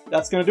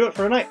that's going to do it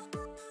for tonight.